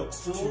ought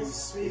to to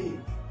speak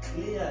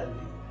clearly.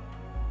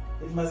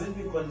 It mustn't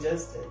be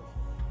congested.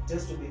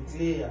 Just to be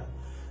clear.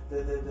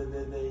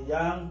 The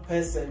young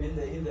person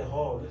in the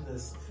hall, in the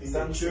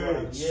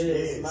sanctuary, church,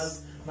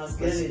 yes, must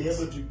get it. Be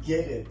able to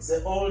get it.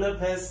 The older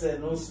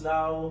person who's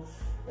now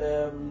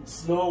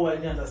slower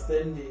in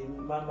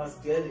understanding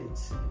must get it.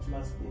 It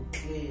must be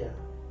clear.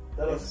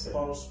 That was Excellent.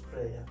 Paul's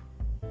prayer.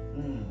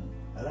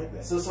 I like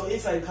that. So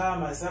if I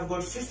come, I say I've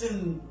got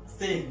 15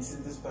 things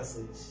in this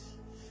passage.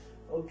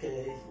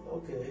 Okay.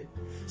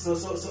 So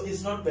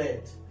it's not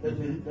bad. Let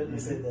me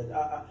say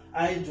that.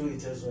 I do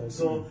it as well.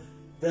 So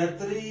there are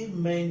three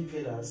main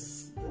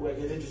pillars. We're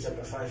getting to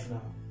chapter 5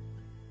 now.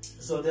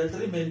 So there are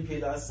three main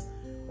pillars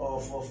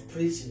of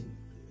preaching.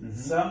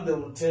 Some they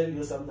will tell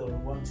you, some they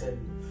won't tell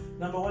you.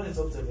 Number one is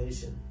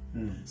observation.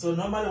 So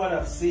normally what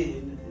I've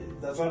seen,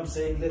 that's what I'm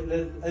saying,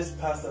 as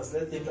pastors,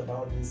 let's think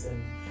about this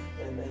and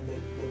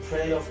the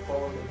prayer of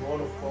Paul, the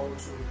goal of Paul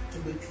to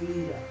be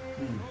clear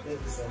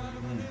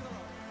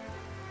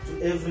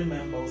to every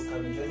member who's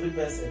coming, to every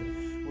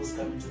person who's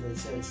coming to the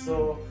church.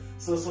 So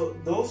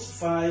those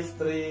 5,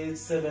 3,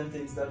 7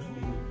 things that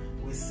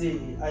we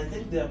see, I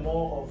think they're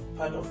more of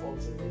part of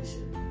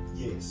observation.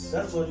 Yes.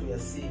 That's what we are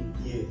seeing.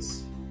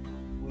 Yes.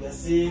 We are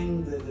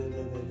seeing the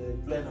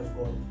plan of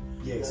God.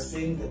 Yes. You are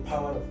seeing the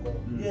power of God.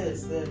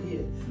 Yes, they're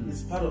here.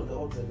 It's part of the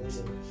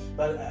observation.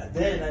 But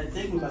then I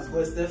think we must go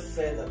a step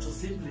further to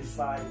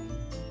simplify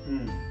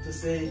it. To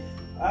say,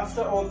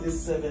 after all these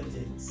 7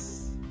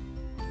 things,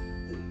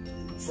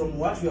 from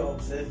what we are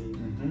observing,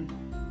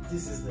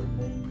 this is the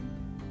main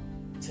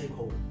take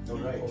home. All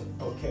right.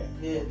 Okay.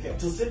 Yeah. Okay.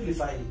 To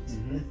simplify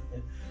it.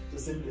 To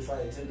simplify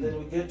it. And then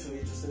we get to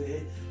it to say,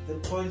 hey, the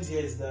point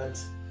here is that,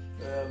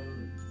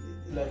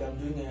 like I'm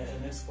doing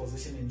an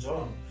exposition in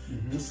John,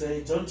 to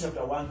say John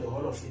chapter 1, the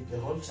whole of it, the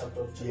whole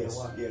chapter of chapter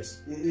 1.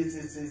 Yes.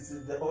 It's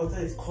the author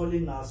is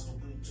calling us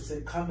to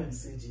say, come and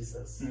see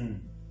Jesus.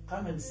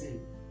 Come and see.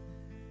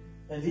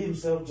 And he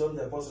himself, John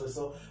the Apostle,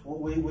 so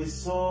we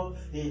saw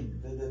him.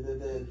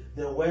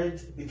 The word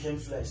became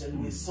flesh,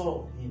 and we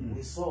saw him.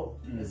 We saw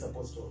as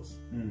apostles.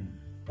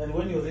 And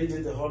when you read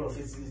it, the whole of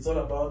it, it's all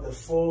about the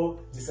 4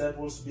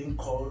 disciples being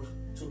called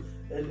to,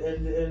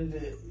 and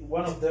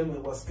one of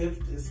them was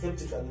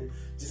skeptical.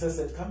 Jesus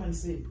said, "Come and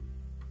see,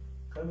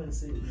 come and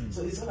see."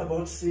 So it's all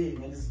about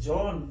seeing, and it's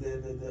John,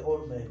 the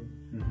old man,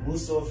 who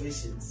saw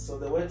visions. So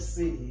the word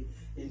 "see"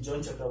 in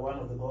John chapter 1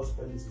 of the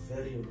Gospel is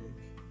very unique.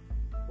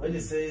 When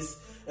it says,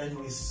 "And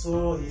we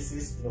saw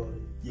his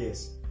glory,"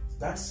 yes,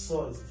 that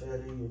 "saw" is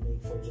very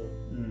unique for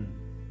John.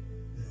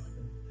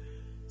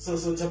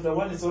 So chapter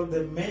 1 is all,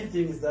 the main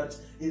thing is that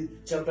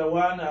chapter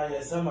 1, I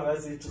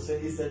summarize it to say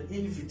it's an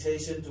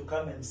invitation to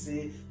come and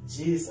see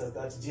Jesus,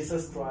 that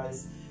Jesus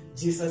Christ,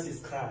 Jesus is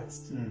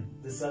Christ,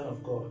 the Son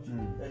of God.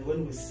 And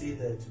when we see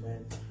that,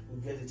 man, we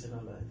get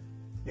eternal life.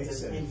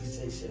 It's an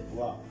invitation.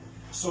 Wow.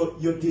 So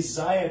your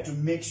desire to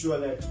make sure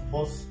that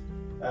both,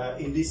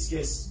 in this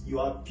case, you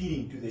are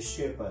appealing to the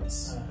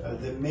shepherds,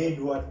 the men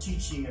who are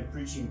teaching and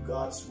preaching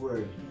God's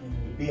word,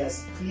 to be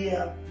as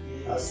clear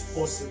as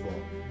possible,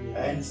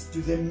 and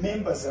to the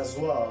members as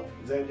well,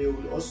 that they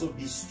will also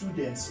be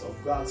students of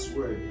God's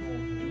word,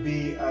 to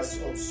be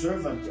as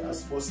observant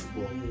as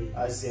possible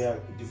as they are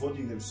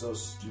devoting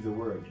themselves to the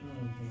word.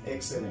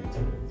 Excellent.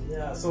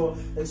 Yeah, so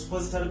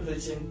expository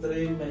preaching,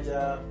 3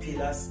 major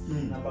pillars.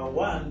 Number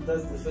 1,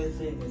 that's the first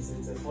thing, is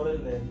it's a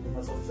foreign land, you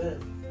must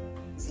observe.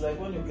 It's like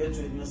when you get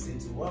to a new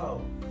city,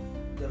 wow,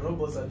 the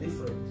robots are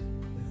different.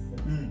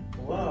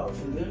 Wow,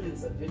 the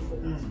buildings are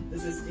different.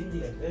 This is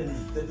England.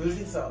 The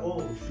buildings are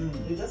old.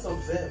 You just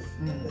observe.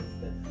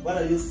 What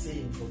are you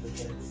seeing from the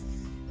text?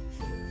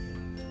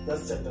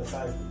 That's chapter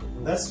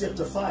 5. That's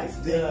chapter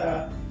 5.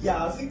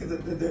 I think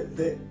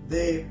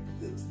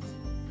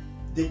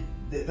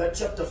that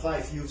chapter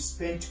 5, you've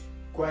spent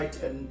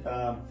quite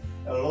a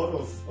lot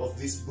of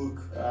this book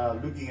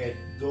looking at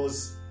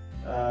those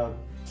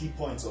key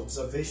points: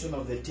 observation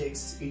of the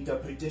text,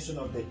 interpretation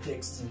of the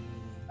text,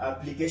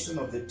 application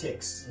of the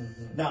text.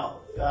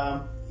 Now,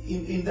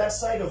 in that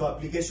side of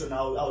application,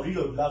 I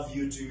really would love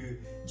you to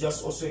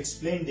just also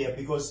explain there,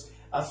 because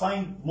I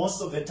find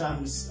most of the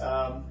times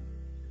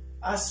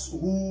us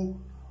who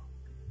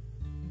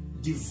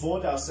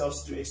devote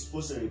ourselves to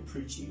expository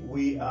preaching,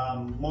 we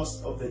are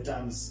most of the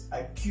times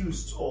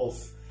accused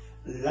of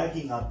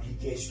lacking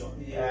application.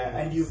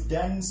 And you've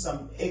done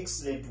some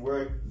excellent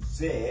work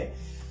there,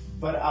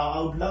 but I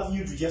would love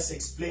you to just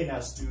explain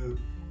us to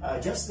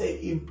just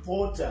the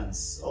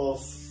importance of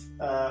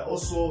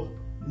also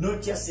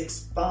not just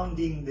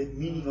expounding the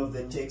meaning of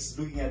the text,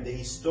 looking at the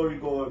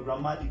historical,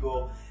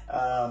 grammatical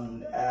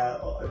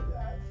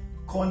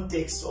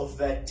context of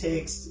that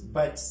text,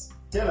 but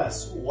tell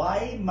us,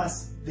 why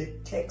must the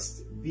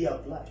text be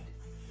applied?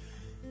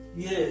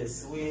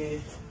 Yes,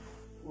 we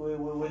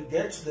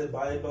get to the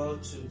Bible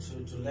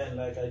to learn.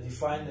 Like I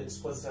defined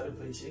expository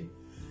preaching.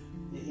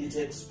 It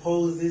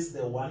exposes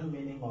the one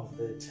meaning of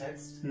the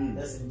text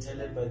as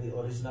intended by the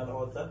original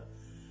author,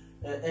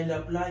 and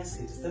applies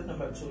it. Step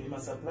number 2, you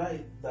must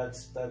apply that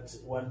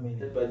one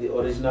meaning by the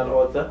original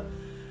author,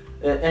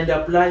 and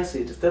applies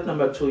it. Step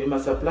number 2, you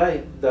must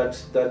apply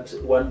that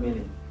one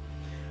meaning.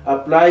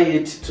 Apply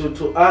it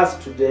to us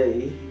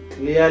today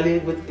clearly,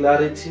 with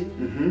clarity,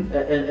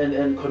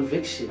 and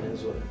conviction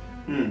as well.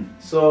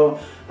 So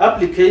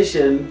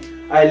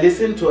application, I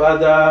listen to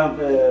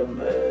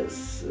other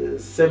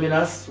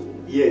seminars.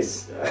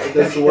 Yes.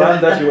 There's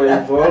one that you were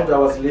involved, I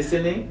was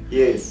listening.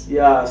 Yes.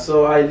 Yeah,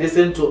 so I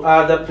listened to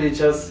other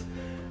preachers,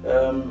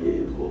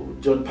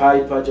 John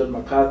Piper, John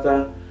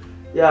MacArthur.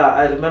 Yeah,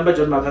 I remember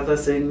John MacArthur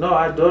saying, "No,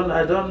 I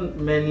don't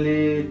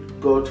mainly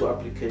go to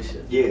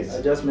application. Yes.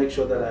 I just make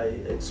sure that I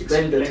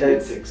explain the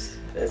text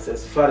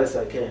as far as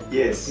I can."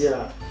 Yes.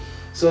 Yeah.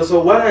 So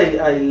what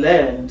I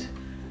learned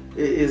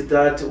is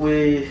that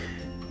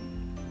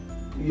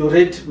you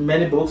read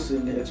many books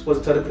in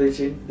expository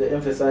preaching. They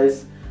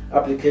emphasize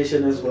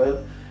application as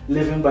well.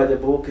 Living by the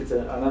book is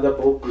another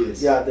book.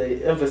 Yes. Yeah,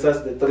 they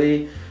emphasize the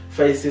 3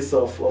 phases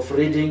of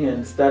reading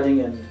and studying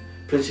and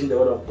preaching the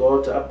word of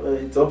God.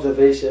 It's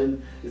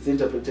observation, it's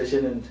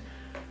interpretation, and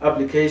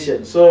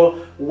application.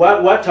 So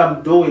what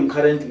I'm doing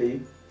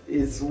currently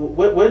is,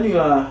 when you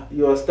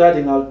are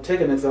studying, I'll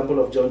take an example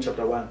of John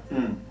chapter 1.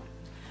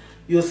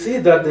 You see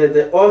that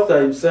the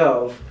author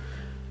himself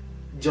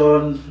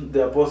John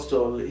the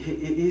Apostle,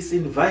 he's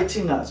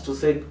inviting us to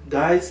say,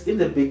 guys, in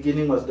the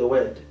beginning was the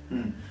Word.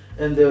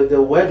 And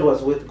the Word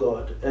was with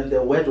God, and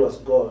the Word was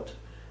God.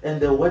 And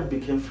the Word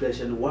became flesh,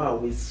 and wow,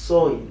 we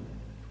saw Him.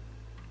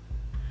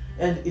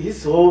 And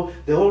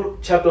the whole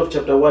chapter of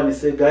chapter 1, he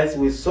said, guys,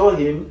 we saw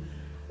Him.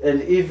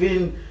 And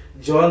even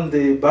John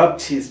the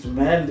Baptist,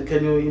 man,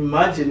 can you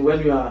imagine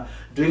when you are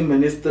doing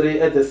ministry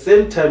at the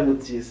same time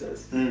with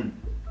Jesus?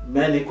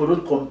 Man, he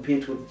couldn't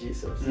compete with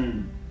Jesus.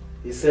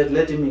 He said,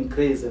 let him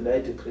increase and I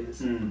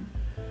decrease.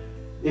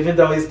 Even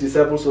though his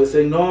disciples were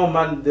saying, no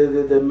man,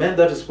 the man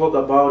that you spoke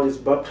about is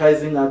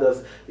baptizing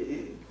others.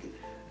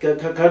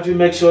 Can't we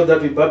make sure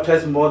that we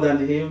baptize more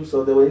than him?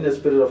 So they were in a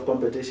spirit of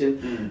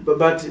competition.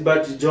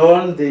 But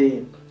John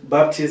the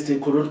Baptist, he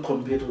couldn't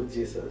compete with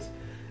Jesus.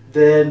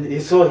 Then he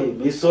saw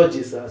him, he saw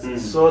Jesus, he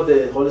saw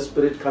the Holy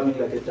Spirit coming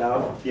like a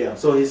dove. Yeah.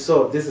 So he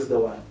saw, this is the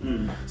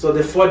one. So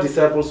the 4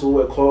 disciples who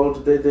were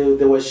called,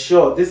 they were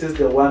sure this is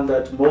the one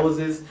that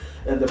Moses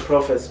and the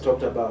prophets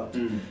talked about.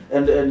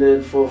 And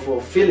then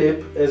for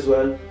Philip as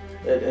well,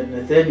 and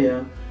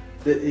Nathaniel,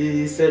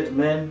 he said,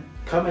 man,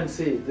 come and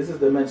see, this is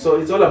the man. So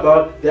it's all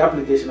about the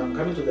application. I'm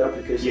coming to the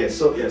application. Yes.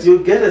 So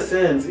you get a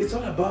sense, it's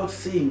all about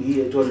seeing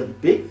here. It was a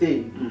big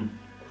thing.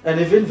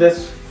 And even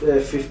verse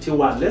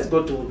 51, let's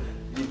go to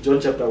John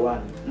chapter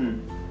 1.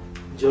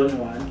 John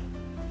 1.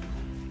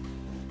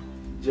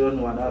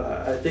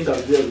 I think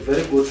I'll do a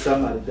very good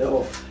summary there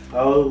of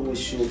how we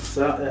should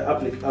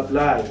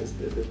apply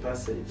the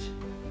passage.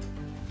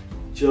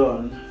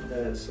 John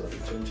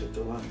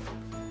chapter 1.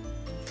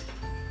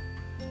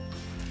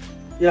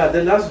 Yeah,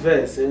 the last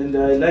verse, and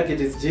I like it,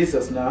 is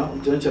Jesus now.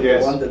 John chapter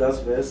 1, the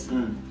last verse.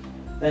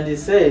 And he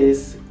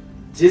says,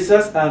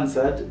 Jesus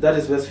answered, that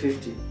is verse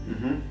 50.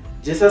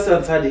 Jesus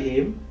answered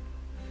him,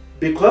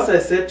 because I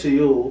said to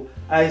you,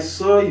 I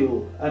saw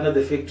you under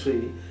the fig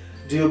tree,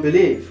 do you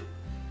believe?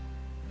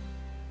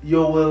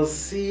 You will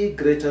see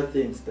greater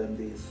things than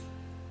this.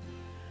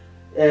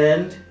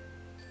 And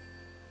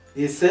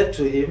he said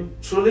to him,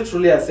 truly,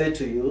 truly, I say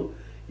to you,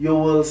 you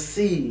will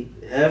see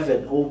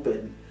heaven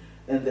open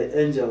and the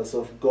angels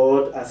of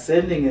God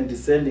ascending and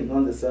descending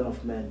on the Son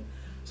of Man.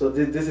 So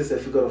this is a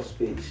figure of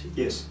speech.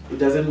 Yes. It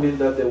doesn't mean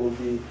that they will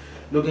be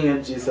looking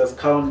at Jesus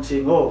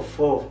counting,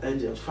 4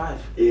 angels,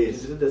 5.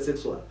 Yes. Is it the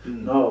 6th one?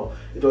 No.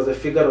 It was a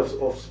figure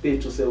of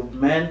speech to say,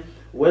 man,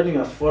 when you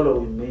are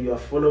following me, you are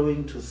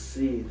following to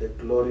see the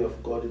glory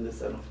of God in the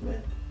Son of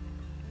Man.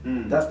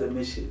 That's the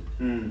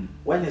mission.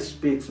 When he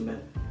speaks,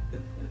 man,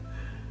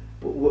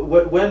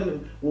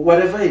 when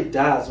whatever he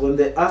does, when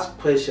they ask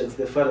questions,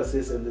 the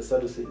Pharisees and the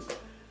Sadducees,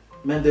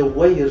 man, the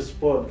way he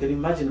responds, can you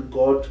imagine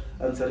God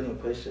answering a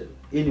question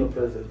in your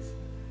presence?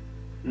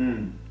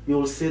 You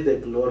will see the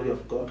glory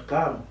of God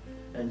come,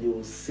 and you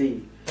will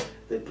see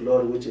the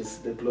glory, which is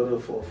the glory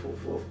of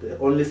the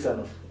only Son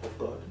of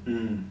God.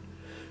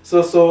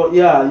 So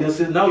yeah, you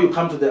see, now you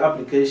come to the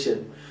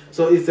application.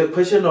 So it's a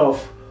question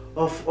of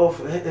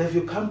have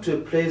you come to a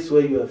place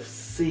where you have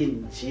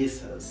seen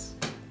Jesus?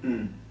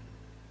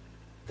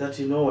 That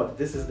you know what,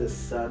 this is the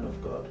Son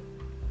of God.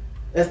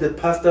 As the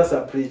pastors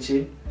are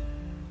preaching,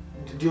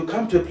 do you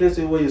come to a place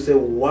where you say,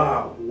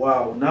 wow,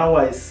 now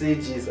I see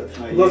Jesus?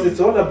 Because it's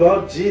all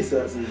about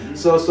Jesus.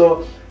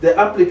 So the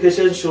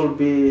application should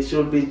be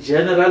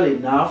general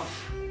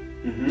enough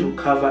to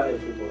cover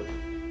everybody.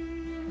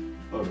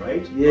 All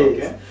right. Yes.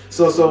 Okay.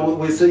 So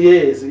we say,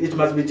 yes, it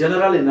must be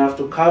general enough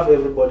to cover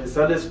everybody.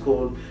 Sunday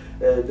school,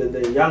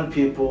 the young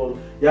people,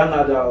 young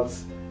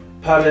adults,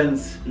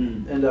 parents,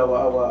 and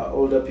our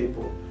older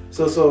people.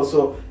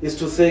 So it's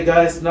to say,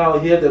 guys, now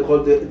here they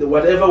call the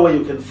whatever way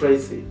you can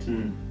phrase it.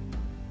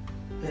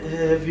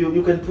 Have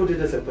you can put it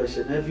as a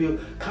question. Have you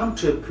come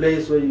to a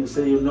place where you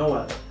say, you know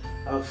what,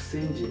 I've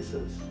seen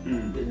Jesus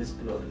in his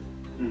glory?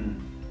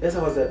 As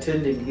I was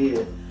attending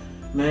here,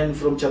 man,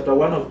 from chapter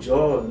 1 of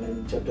John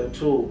and chapter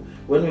 2,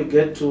 when we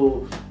get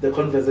to the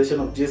conversation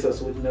of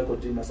Jesus with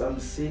Nicodemus, I'm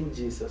seeing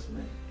Jesus,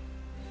 man.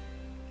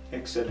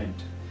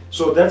 Excellent.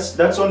 So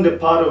that's on the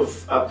part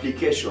of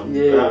application.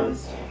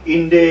 Yes.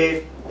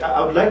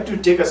 I would like to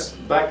take us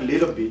back a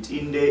little bit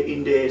in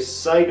the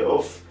side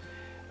of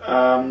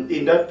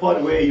in that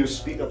part where you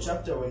speak a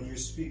chapter, when you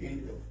speak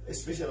in,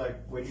 especially like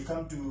when you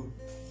come to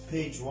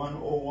page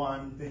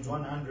 101, page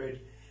 100,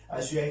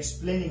 as you are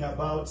explaining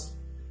about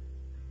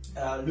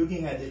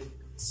looking at the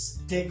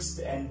text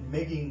and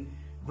making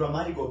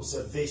grammatical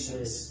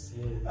observations.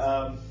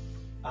 Yes.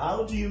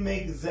 How do you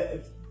make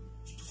that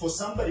for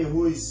somebody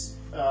who is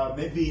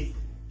maybe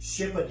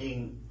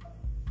shepherding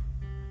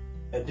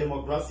a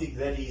demographic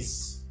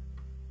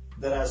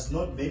that has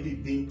not maybe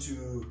been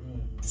to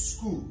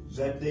school,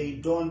 that they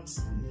don't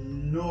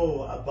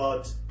know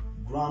about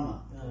grammar?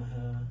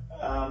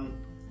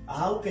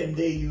 How can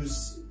they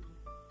use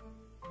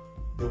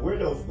the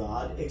Word of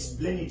God,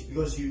 explain it?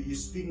 Because you're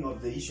speaking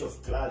of the issue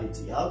of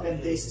clarity. How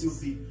can they still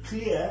be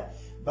clear,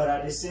 but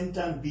at the same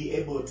time be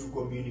able to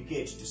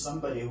communicate to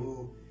somebody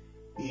who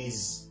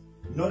is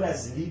not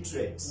as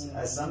literate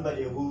as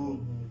somebody who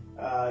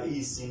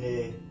is in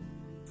a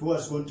who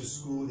has gone to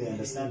school, they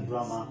understand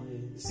grammar.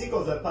 Think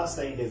of the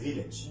pastor in the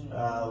village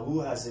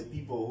who has a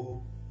people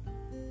who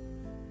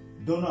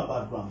don't know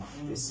about grammar,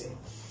 they say.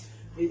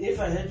 If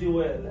I heard you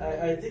well,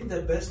 I think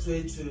the best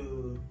way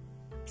to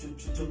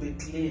be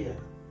clear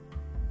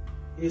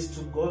is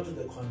to go to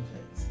the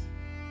context.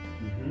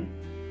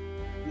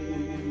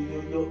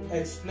 You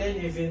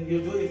explain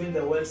you do even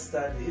the word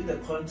study in the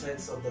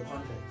context of the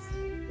context.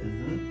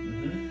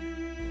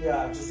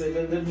 Yeah, to say,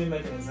 let me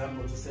make an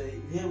example. To say,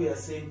 here we are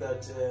saying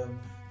that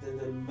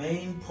the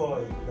main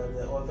point that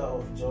the author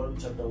of John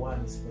chapter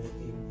 1 is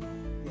making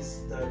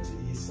is that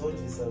he saw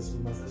Jesus,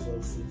 we must as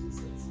well see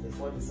Jesus. The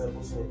 4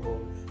 disciples were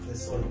called, they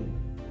saw him,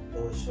 they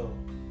were sure.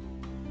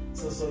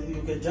 So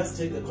you can just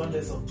take the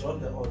context of John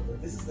the author.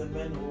 This is the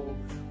man who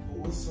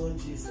saw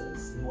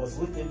Jesus. He was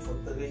with him for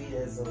 3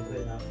 years or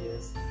 3.5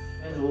 years.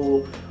 And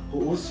who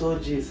saw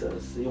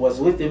Jesus. He was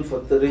with him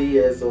for 3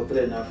 years or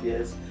 3.5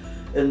 years.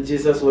 And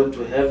Jesus went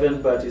to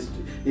heaven, but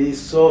he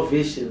saw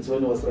visions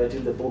when he was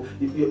writing the book.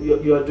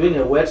 You are doing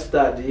a word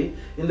study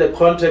in the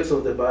context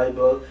of the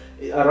Bible,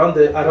 around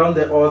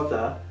the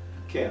author.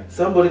 Okay.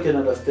 Somebody can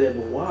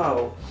understand,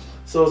 wow.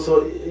 So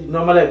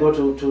normally I go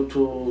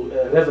to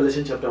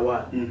Revelation chapter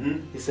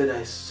 1. He said,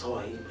 I saw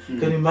him.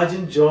 Can you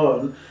imagine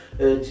John?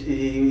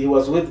 He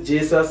was with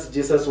Jesus.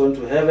 Jesus went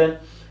to heaven.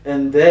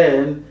 And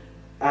then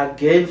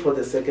again for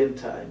the second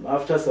time,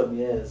 after some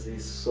years, he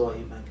saw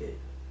him again.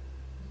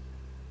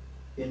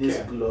 In his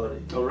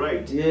glory. All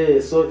right.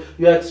 Yeah, so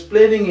you are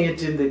explaining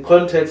it in the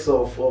context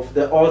of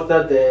the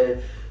author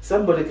there.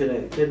 Somebody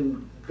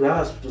can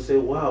grasp to say,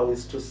 wow,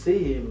 it's to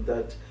see him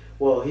that,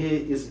 well,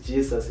 he is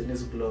Jesus in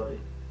his glory.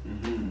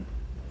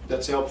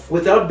 That's helpful.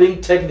 Without being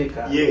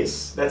technical.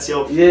 Yes, that's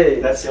helpful. Yeah,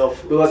 that's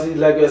helpful. Because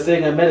like you're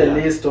saying, I made a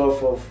list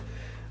of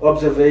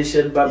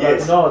observation, but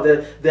no,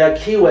 there are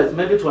keywords.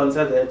 Maybe to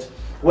answer that,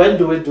 when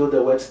do we do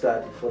the word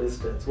study, for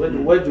instance?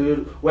 When do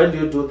you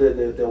do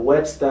the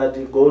word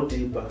study, go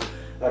deeper?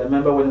 I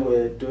remember when we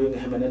were doing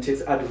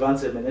hermeneutics,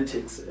 advanced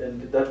hermeneutics,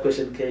 and that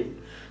question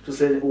came to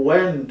say,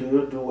 when do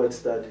you do word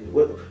study?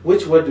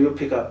 Which word do you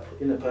pick up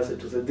in a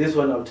passage to say, this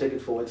one I'll take it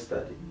for word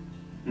study?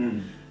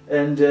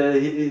 And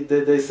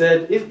they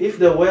said, if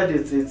the word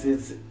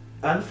is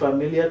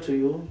unfamiliar to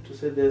you, to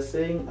say they're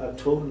saying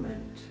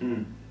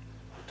atonement.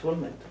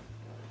 Atonement.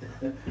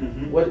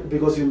 What?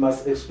 Because you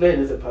must explain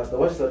as a pastor,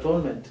 what is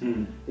atonement?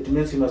 It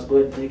means you must go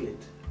and dig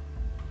it.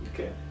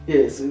 Okay.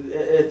 Yes,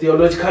 a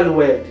theological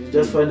word. You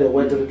just find the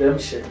word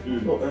redemption.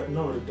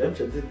 No,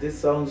 redemption. This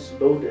sounds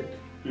loaded.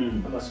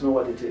 I must know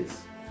what it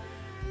is.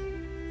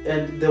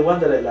 And the one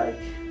that I like,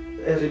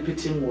 a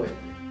repeating word.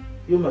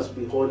 You must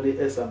be holy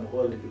as I'm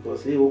holy,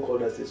 because he who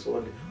called us is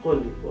holy.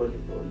 Holy, holy,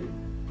 holy.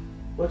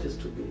 What is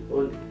to be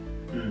holy?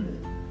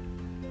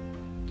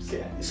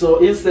 So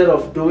instead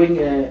of doing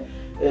a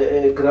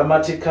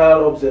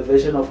grammatical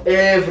observation of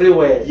every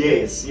word.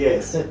 Yes.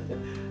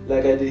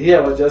 Like I did here,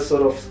 I was just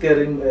sort of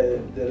scaring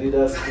the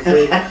readers to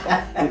say,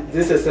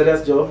 this is a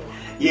serious job.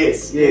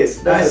 Yes.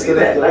 I see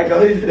that. Like I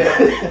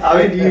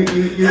mean,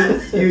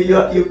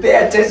 you pay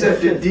attention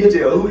to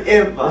detail.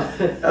 Whoever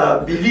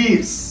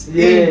believes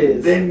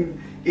in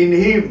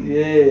him.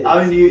 Yes.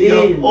 I mean, you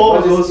have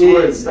all those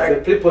words. Like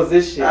a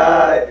preposition.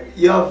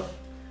 You have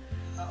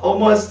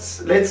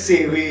almost. Let's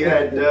say we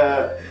had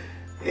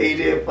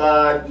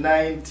 85,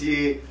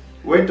 90.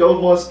 Went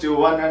almost to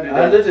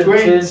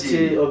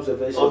 120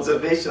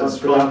 observations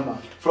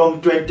from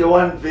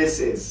 21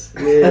 verses.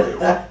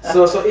 Yes.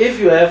 So if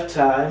you have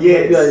time,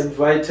 if you are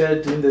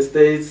invited in the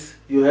States,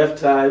 you have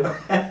time,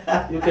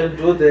 you can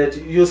do that.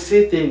 You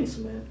see things,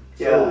 man.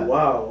 So,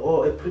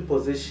 wow, a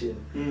preposition.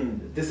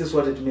 This is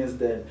what it means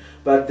then.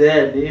 But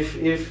then if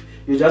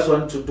you just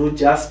want to do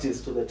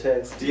justice to the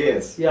text,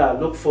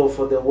 look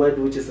for the word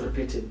which is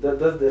repeated.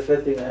 That's the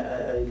first thing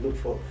I look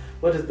for.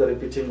 What is the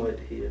repeating word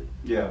here?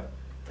 Yeah.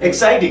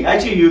 Exciting.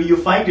 Actually, you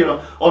find,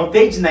 on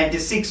page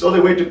 96 all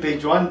the way to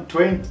page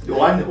 120,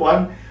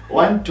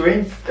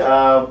 120,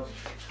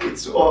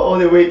 it's all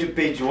the way to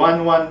page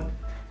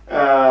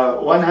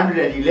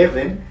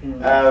 111.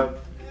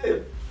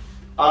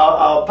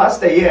 Our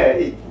pastor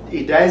here,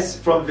 he does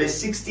from verse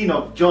 16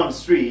 of John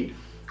 3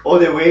 all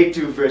the way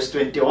to verse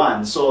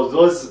 21. So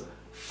those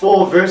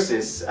 4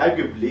 verses,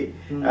 arguably,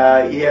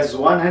 he has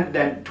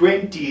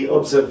 120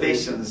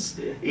 observations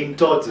in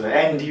total,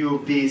 and you'll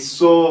be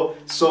so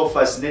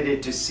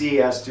fascinated to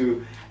see as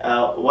to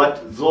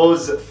what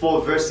those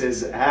 4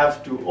 verses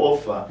have to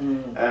offer.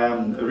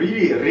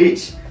 Really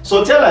rich.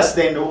 So tell us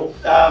then,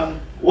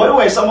 what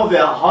were some of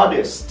the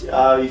hardest,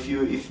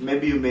 if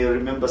maybe you may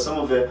remember, some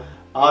of the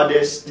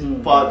hardest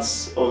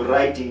parts of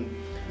writing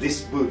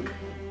this book?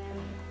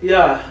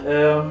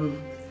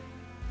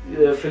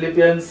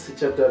 Philippians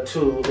chapter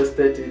 2 verse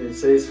 13, it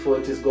says, for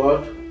it is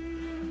God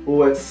who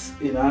works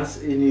in us,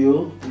 in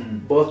you,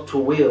 both to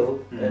will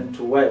and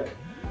to work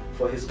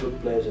for his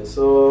good pleasure.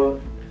 So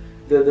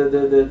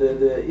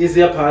the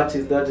easier part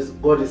is that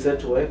God is set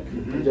to work.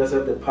 You just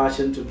have the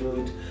passion to do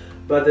it.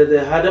 But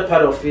the harder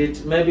part of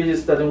it, maybe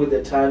starting with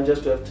the time,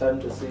 just to have time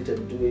to sit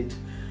and do it.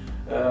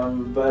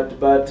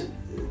 But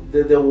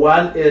the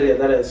one area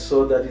that I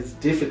saw that it's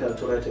difficult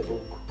to write a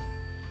book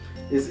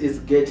is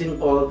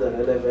getting all the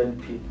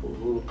relevant people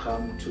who will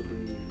come to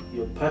be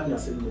your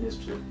partners in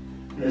ministry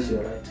as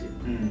you're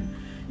writing.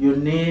 You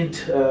need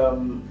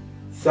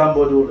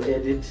somebody who will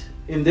edit.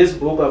 In this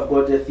book, I've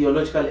got a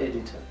theological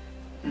editor,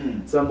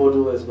 somebody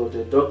who has got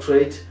a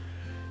doctorate.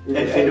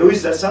 And who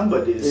is that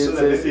somebody?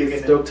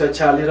 It's Dr.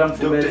 Charlie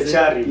Ramfumeze. Dr.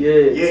 Charlie.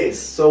 Yes.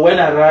 So when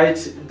I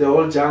write the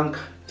whole junk,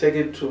 take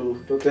it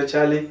to Dr.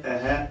 Charlie,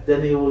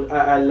 then he will,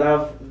 I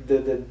love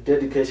the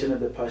dedication and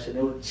the passion.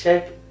 He will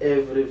check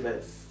every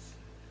verse.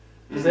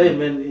 You say,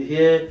 man,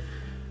 here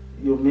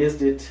you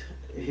missed it.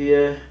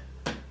 Here,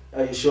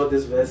 are you sure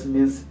this verse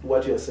means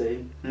what you're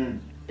saying?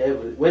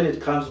 When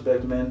it comes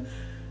back, man,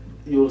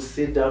 you'll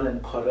sit down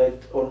and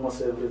correct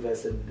almost every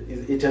verse. And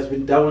it has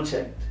been double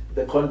checked,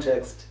 the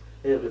context,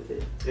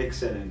 everything.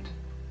 Excellent.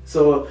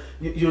 So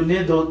you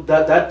need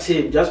that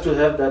team, just to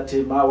have that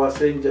team. I was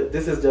saying,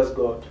 this is just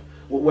God.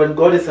 When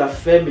God is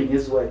affirming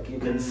his work, you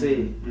can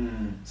see.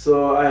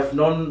 So I've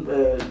known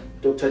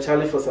Dr.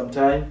 Charlie for some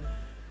time.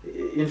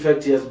 In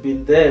fact, he has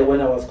been there when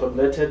I was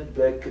converted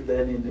back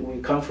then.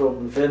 We come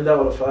from Venda,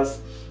 all of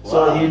us. Wow.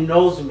 So he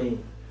knows me.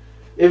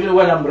 Even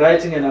when I'm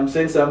writing and I'm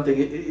saying something,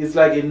 it's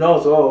like he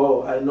knows,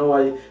 oh, I know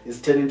why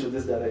he's turning to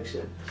this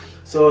direction.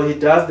 So he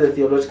does the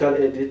theological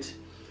edit,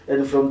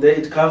 and from there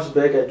it comes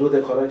back, I do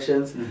the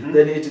corrections.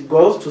 Then it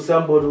goes to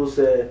somebody who's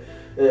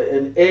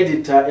an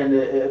editor and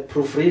a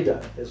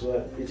proofreader as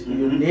well.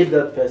 You need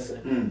that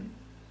person.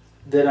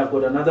 Then I've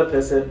got another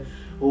person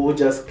who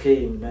just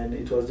came, and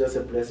it was just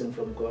a blessing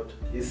from God.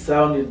 He's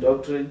sound in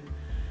doctrine,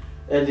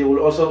 and he will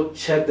also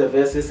check the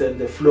verses and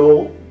the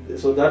flow.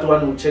 So that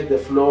one will check the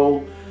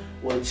flow,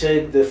 will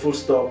check the full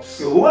stops.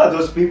 Who are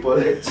those people?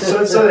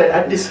 so that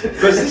at least,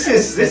 because this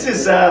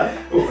is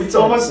it's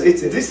almost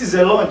this is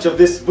a launch of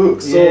this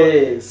book. So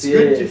it's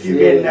good if you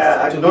can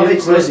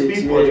acknowledge those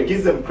people, to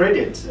give them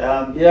credit.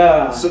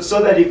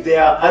 So that if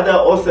there are other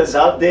authors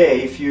out there,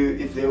 if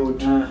they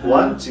would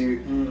want to,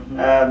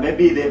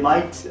 maybe they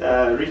might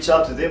reach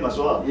out to them as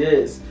well.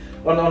 Yes.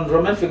 On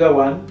Roman figure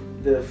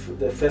 1,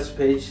 the first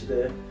page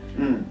there,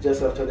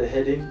 just after the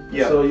heading.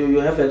 So you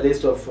have a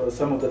list of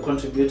some of the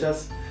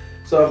contributors.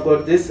 So I've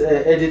got this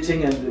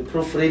editing and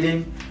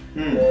proofreading.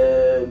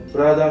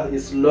 Brother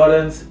is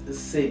Lawrence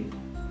Singh.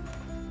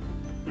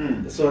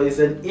 So he's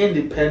an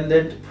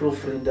independent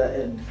proofreader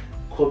and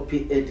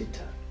copy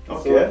editor.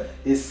 So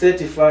he's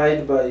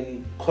certified by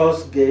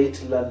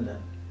Courtegate, London.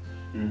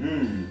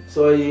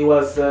 So he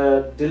was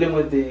dealing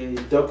with the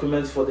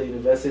documents for the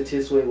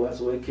universities where he was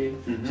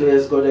working. So he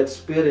has got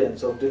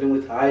experience of dealing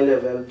with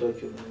high-level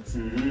documents.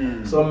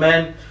 So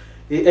man,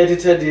 he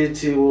edited it.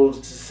 He will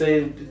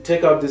say,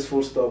 take out this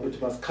full stop. It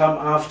must come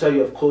after you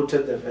have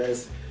quoted the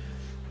verse.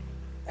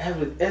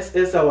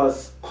 As I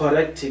was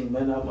correcting,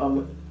 man,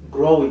 I'm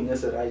growing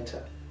as a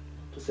writer.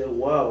 To say,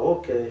 wow,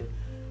 okay.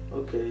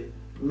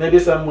 Maybe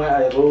somewhere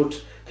I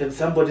wrote, can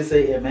somebody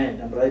say amen?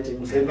 I'm writing.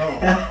 You say, no,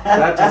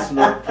 that is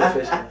not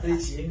professional.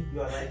 Preaching,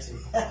 you are writing.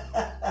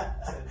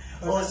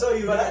 So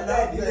you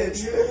love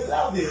it. You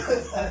love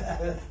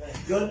it.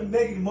 You want to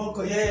make it more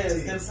connected.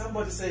 Yes, can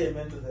somebody say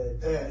amen to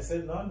that? I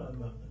said, no.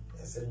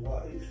 I said,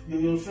 wow.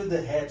 You'll feel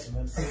the hurt,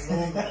 man. So,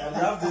 no, man,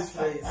 I love this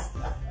phrase.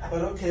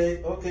 But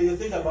okay, you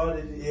think about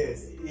it.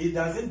 Yes. He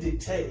doesn't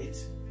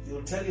dictate.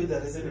 He'll tell you the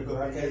reason in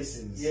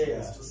brackets.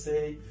 Yes, to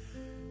say,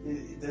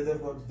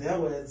 they've got their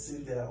words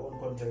in their own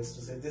context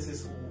to say this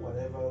is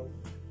whatever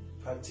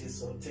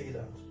practice, or take it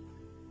out.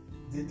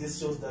 This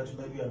shows that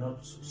maybe you're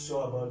not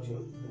sure about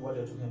what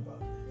you're talking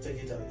about.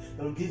 Take it out.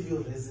 They'll give you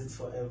reasons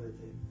for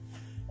everything.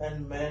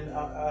 And man,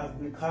 I've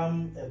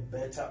become a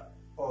better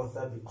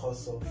author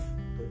because of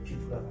the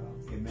people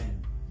around.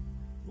 Amen.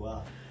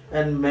 Wow.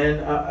 And man,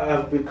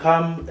 I've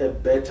become a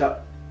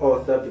better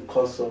author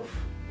because of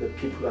the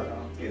people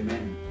around.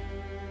 Amen.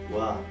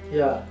 Wow.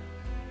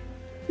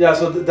 Yeah,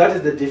 so that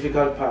is the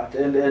difficult part,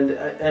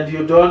 and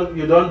you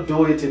don't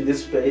do it in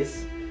this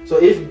space. So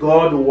if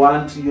God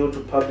wants you to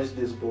publish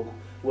this book,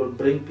 will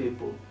bring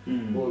people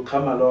who will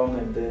come along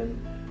and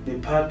then be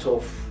part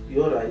of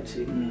your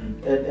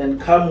writing, and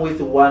come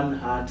with one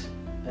heart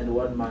and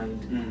one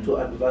mind to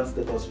advance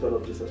the gospel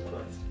of Jesus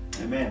Christ.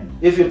 Amen.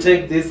 If you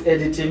take this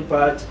editing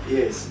part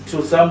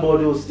to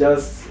somebody who's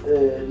just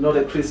not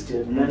a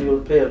Christian, then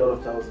you'll pay a lot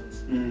of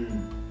thousands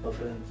of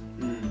friends.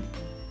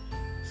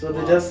 So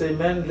they just say,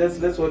 man,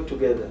 let's work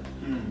together.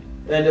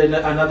 And then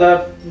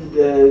another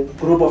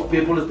group of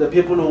people is the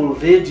people who will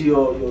read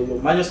your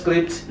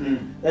manuscript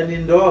and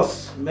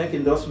make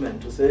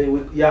endorsement to say,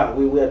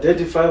 we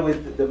identify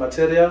with the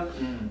material.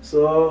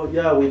 So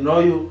yeah, we know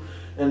you,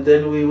 and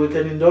then we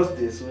can endorse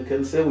this. We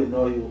can say we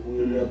know you.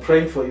 We are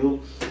praying for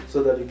you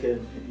so that you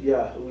can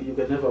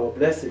have our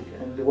blessing.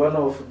 And one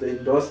of the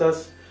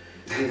endorsers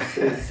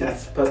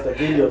is Pastor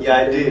Gideon. Yeah,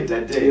 I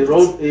did. He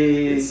wrote.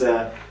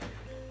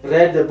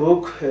 Read the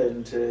book,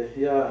 and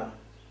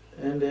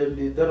and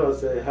that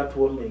was a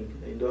heartwarming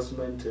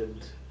endorsement,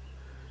 and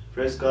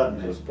Praise God, It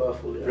man. was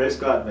powerful. Yeah. Praise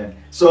God, man.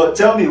 So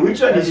tell me,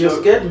 which one And is you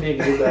your... scared me,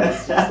 you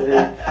guys, to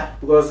say,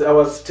 because I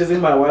was teasing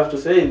my wife to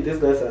say, these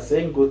guys are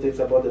saying good things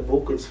about the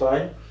book, it's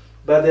fine.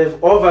 But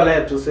they've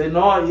overlapped to say,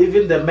 no,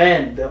 even the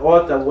man, the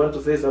author, want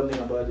to say something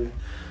about it.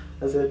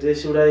 I said,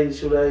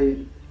 should I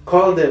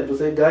call them to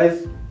say,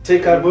 guys,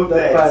 take out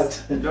that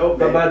part? No,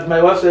 but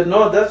my wife said,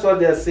 no, that's what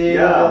they're saying.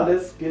 Yeah.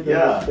 Let's give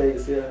them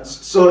space. Yeah.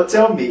 So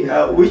tell me,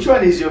 which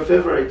one is your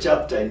favorite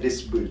chapter in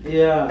this book?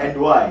 Yeah. And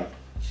why?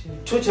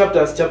 2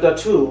 chapters. Chapter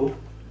 2,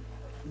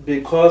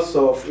 because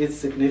of its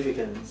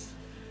significance.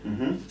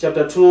 Mm-hmm.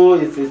 Chapter 2,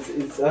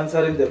 it's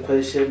answering the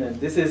question, and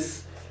this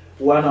is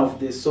one of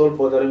the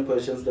soul-bothering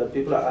questions that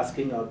people are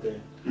asking out there.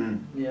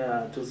 Mm.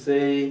 Yeah, to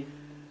say,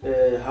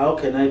 how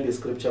can I be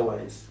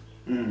scripture-wise?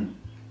 Mm.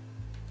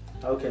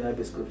 How can I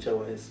be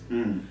scripture-wise?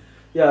 Mm.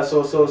 Yeah,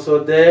 so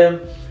then,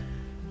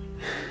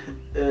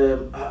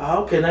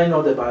 how can I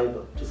know the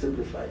Bible, to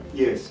simplify?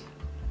 Yes.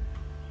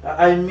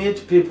 I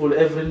meet people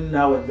every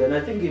now and then.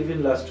 I think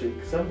even last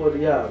week, somebody,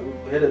 we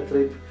had a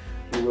trip,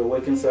 we were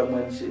working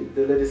somewhere, and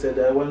the lady said,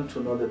 I want to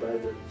know the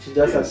Bible. She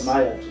just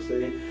admired to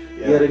say,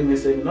 hearing me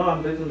saying, no,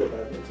 I'm reading the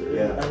Bible. So,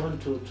 I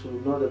want to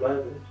know the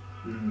Bible.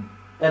 Mm.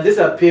 And these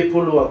are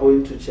people who are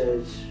going to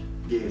church.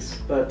 Yes.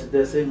 But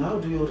they're saying, how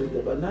do you read the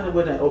Bible? Now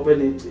when I open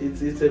it,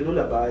 it's a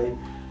lullaby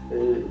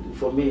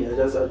for me. I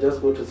just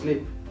go to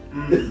sleep.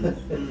 Mm.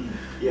 Mm.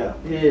 Yeah.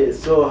 Yeah.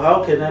 So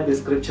how can I be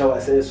scripture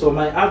wise? So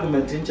my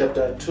argument in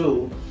chapter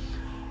 2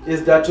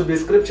 is that to be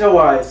scripture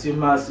wise, you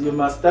must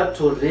start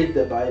to read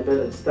the Bible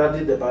and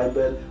study the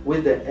Bible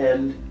with the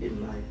end in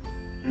mind.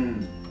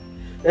 Mm.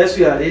 As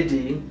you are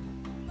reading,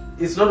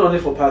 it's not only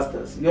for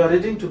pastors. You are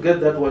reading to get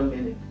that one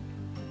meaning.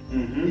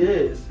 Mm-hmm.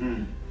 Yes.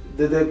 Mm.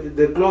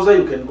 The closer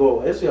you can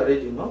go, as you are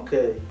reading,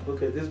 okay,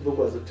 this book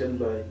was written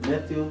by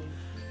Matthew.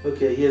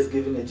 Okay, he has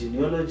given a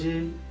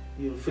genealogy.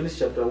 You finish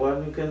chapter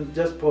 1, you can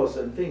just pause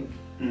and think.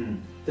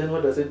 Mm. Then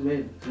what does it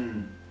mean?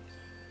 Mm.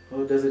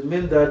 Or does it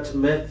mean that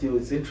Matthew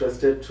is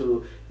interested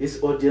to, his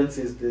audience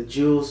is the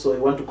Jews, so he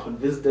want to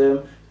convince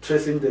them,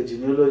 tracing the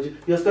genealogy?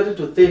 You're starting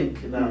to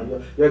think now.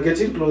 Mm. You're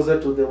getting closer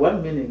to the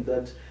one meaning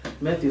that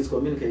Matthew is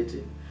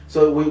communicating.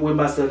 So we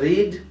must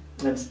read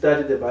and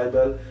study the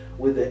Bible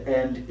with the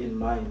end in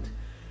mind.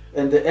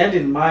 And the end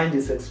in mind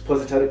is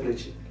expository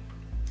preaching.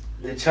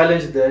 The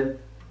challenge then,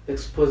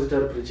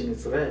 expository preaching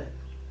is rare.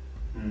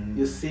 Mm.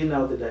 You see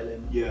now the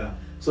dilemma. Yeah.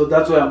 So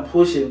that's why I'm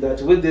pushing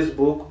that with this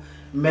book,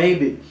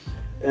 maybe,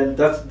 and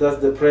that's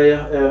the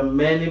prayer,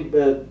 many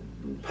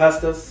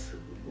pastors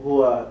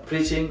who are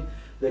preaching,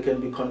 they can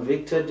be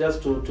convicted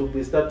just to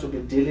start to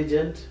be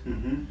diligent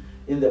Mm-hmm.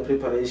 in the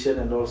preparation,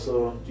 and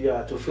also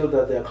to feel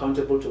that they're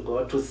accountable to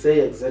God, to say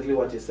exactly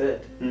what he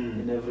said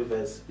in every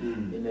verse,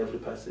 in every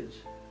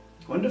passage.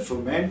 Wonderful,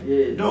 man.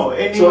 Yes. No,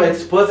 So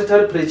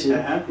expository preaching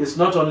Uh-huh. is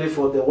not only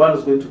for the one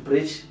who's going to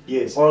preach,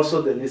 Yes.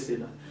 also the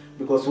listener.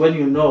 Because when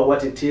you know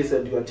what it is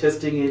and you are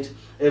testing it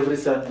every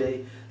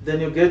Sunday, then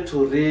you get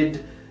to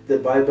read the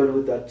Bible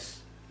with that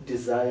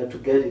desire to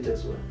get it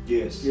as well.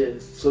 Yes.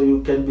 Yes. So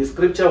you can be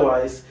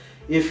scripture-wise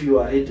if you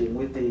are reading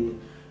with the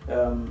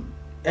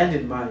end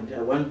in mind.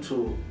 I want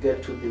to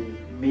get to the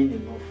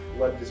meaning of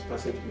what this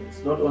passage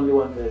means. Not only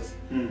one verse,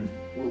 Mm.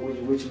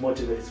 which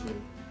motivates me.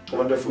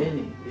 Wonderful.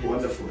 Meaning. Yes.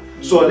 Wonderful.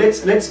 So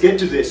let's get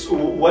to this.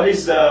 What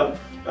is the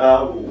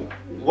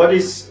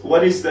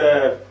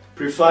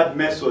preferred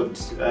method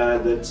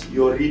that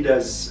your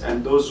readers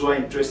and those who are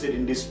interested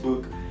in this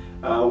book,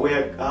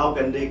 how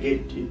can they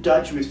get in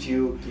touch with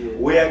you? Yeah.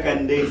 Where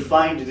can they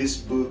find this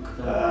book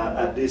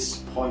at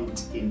this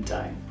point in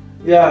time?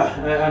 Yeah,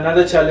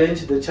 another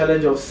challenge, the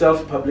challenge of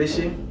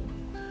self-publishing.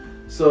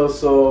 So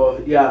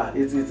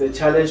it's a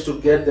challenge to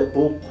get the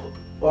book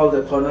all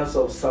the corners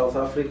of South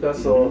Africa.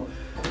 So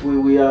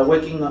we are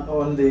working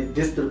on the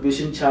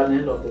distribution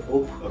channel of the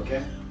book.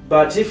 Okay.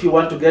 But if you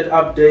want to get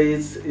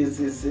updates, it's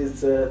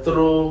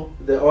through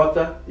the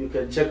author. You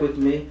can check with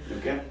me.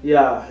 Okay.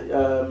 Yeah,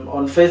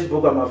 on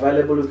Facebook I'm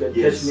available. You can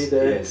catch me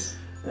there. Yes.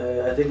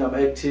 I think I'm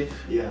active.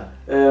 Yeah.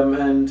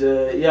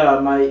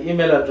 My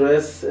email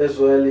address as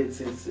well.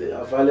 It's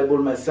available.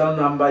 My cell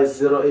number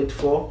is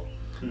 084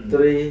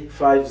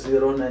 350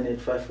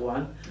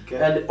 9851. Okay.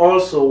 And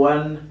also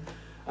one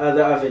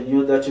other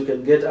avenue that you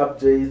can get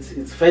updates.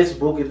 It's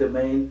Facebook in the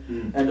main,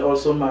 and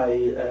also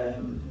my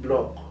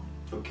blog.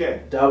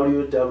 Okay.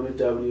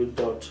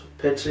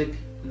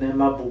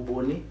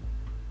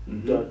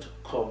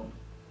 www.patricknemabubuni.com.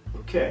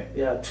 Okay.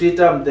 Yeah,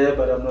 Twitter I'm there,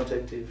 but I'm not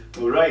active.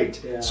 All right.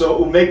 Yeah. So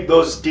we'll make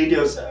those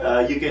details.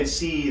 You can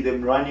see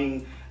them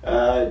running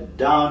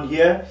down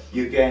here.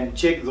 You can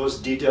check those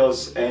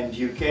details, and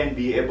you can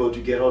be able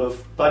to get hold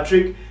of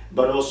Patrick.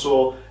 But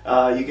also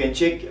you can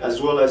check,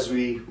 as well as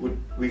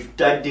we've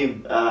tagged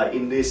him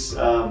in this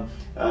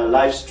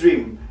live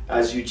stream,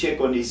 as you check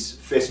on his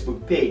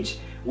Facebook page.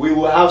 We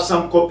will have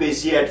some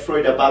copies here at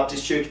Florida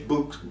Baptist Church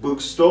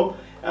bookstore.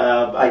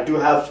 I do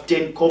have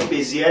 10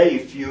 copies here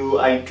if you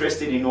are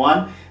interested in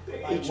one.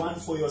 One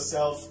for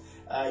yourself.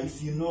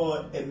 if you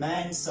know a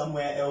man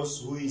somewhere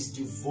else who is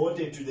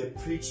devoted to the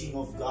preaching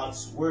of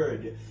God's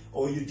word,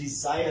 or you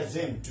desire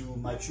them to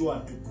mature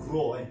and to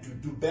grow and to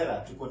do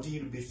better, to continue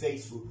to be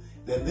faithful,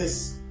 then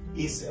this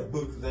is a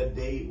book that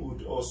they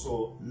would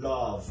also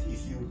love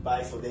if you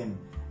buy for them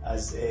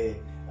as a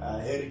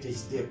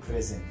Heritage Day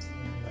present.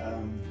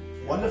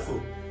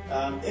 Wonderful.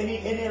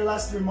 Any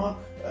last remark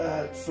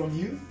from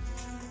you?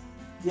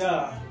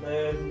 Yeah,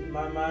 the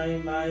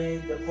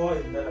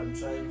point that I'm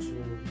trying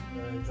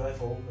to drive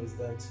home is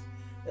that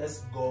as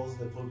goes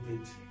the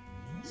pulpit,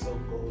 so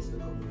goes the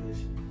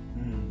congregation.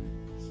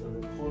 So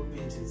the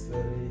pulpit is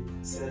very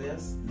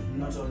serious,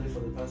 not only for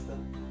the pastor,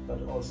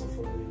 but also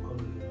for the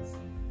congregants.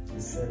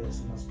 It's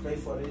serious. You must pray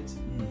for it,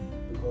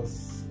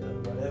 because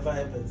whatever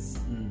happens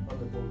on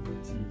the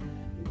pulpit,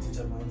 it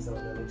determines our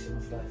direction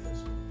of life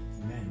as well.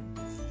 Amen.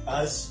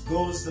 As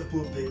goes the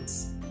pulpit,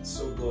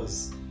 so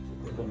goes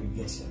the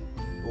congregation.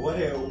 What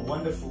a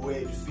wonderful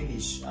way to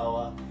finish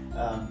our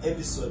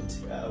episode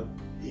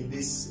in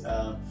this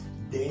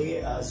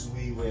day, as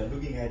we were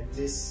looking at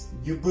this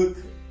new book.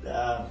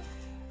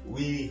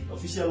 We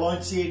officially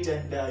launched it,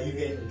 and you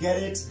can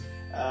get it.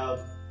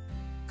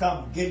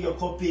 Come, get your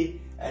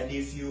copy. And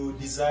if you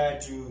desire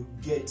to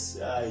get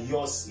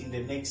yours in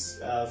the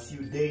next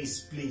few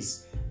days,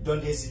 please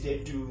don't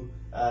hesitate to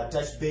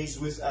touch base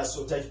with us,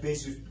 or touch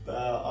base with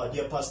our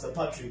dear Pastor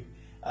Patrick,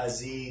 as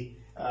he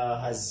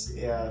has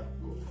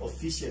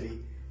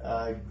officially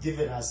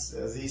given us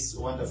this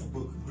wonderful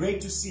book. Great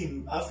to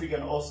see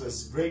African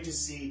authors, great to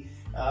see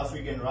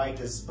African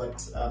writers,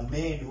 but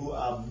men who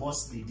are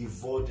mostly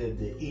devoted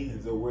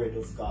in the Word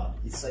of God.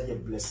 It's such a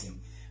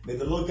blessing. May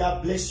the Lord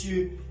God bless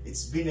you.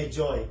 It's been a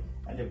joy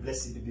and a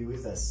blessing to be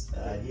with us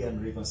here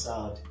on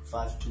Reconciled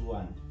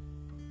 521.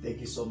 Thank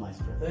you so much,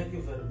 brother. Thank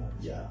you very much.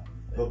 Yeah.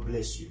 God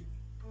bless you.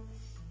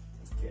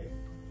 Okay.